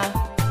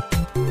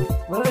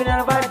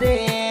 murnar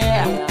birthday.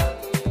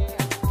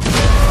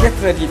 Get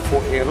ready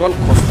for a roller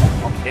coaster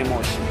of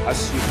emotion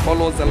as you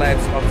follow the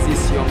lives of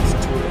these young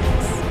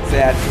students,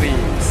 their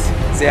dreams,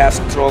 their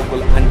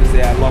struggle, and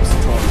their love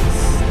stories.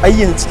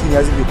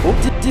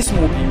 This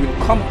movie will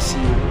come to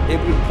you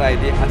every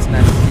Friday at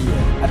 9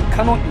 p.m. at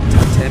Kano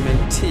Entertainment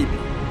TV.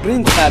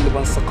 Bring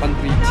Daliban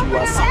Secondary to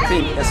your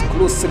screen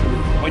exclusively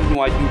on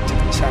your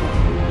YouTube channel.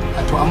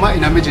 To amma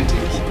ina mijinta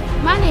yake?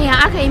 Mana ya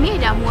aka yi me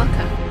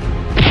damuwarka?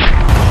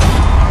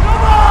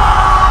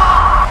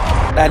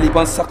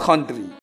 Daliban Secondary.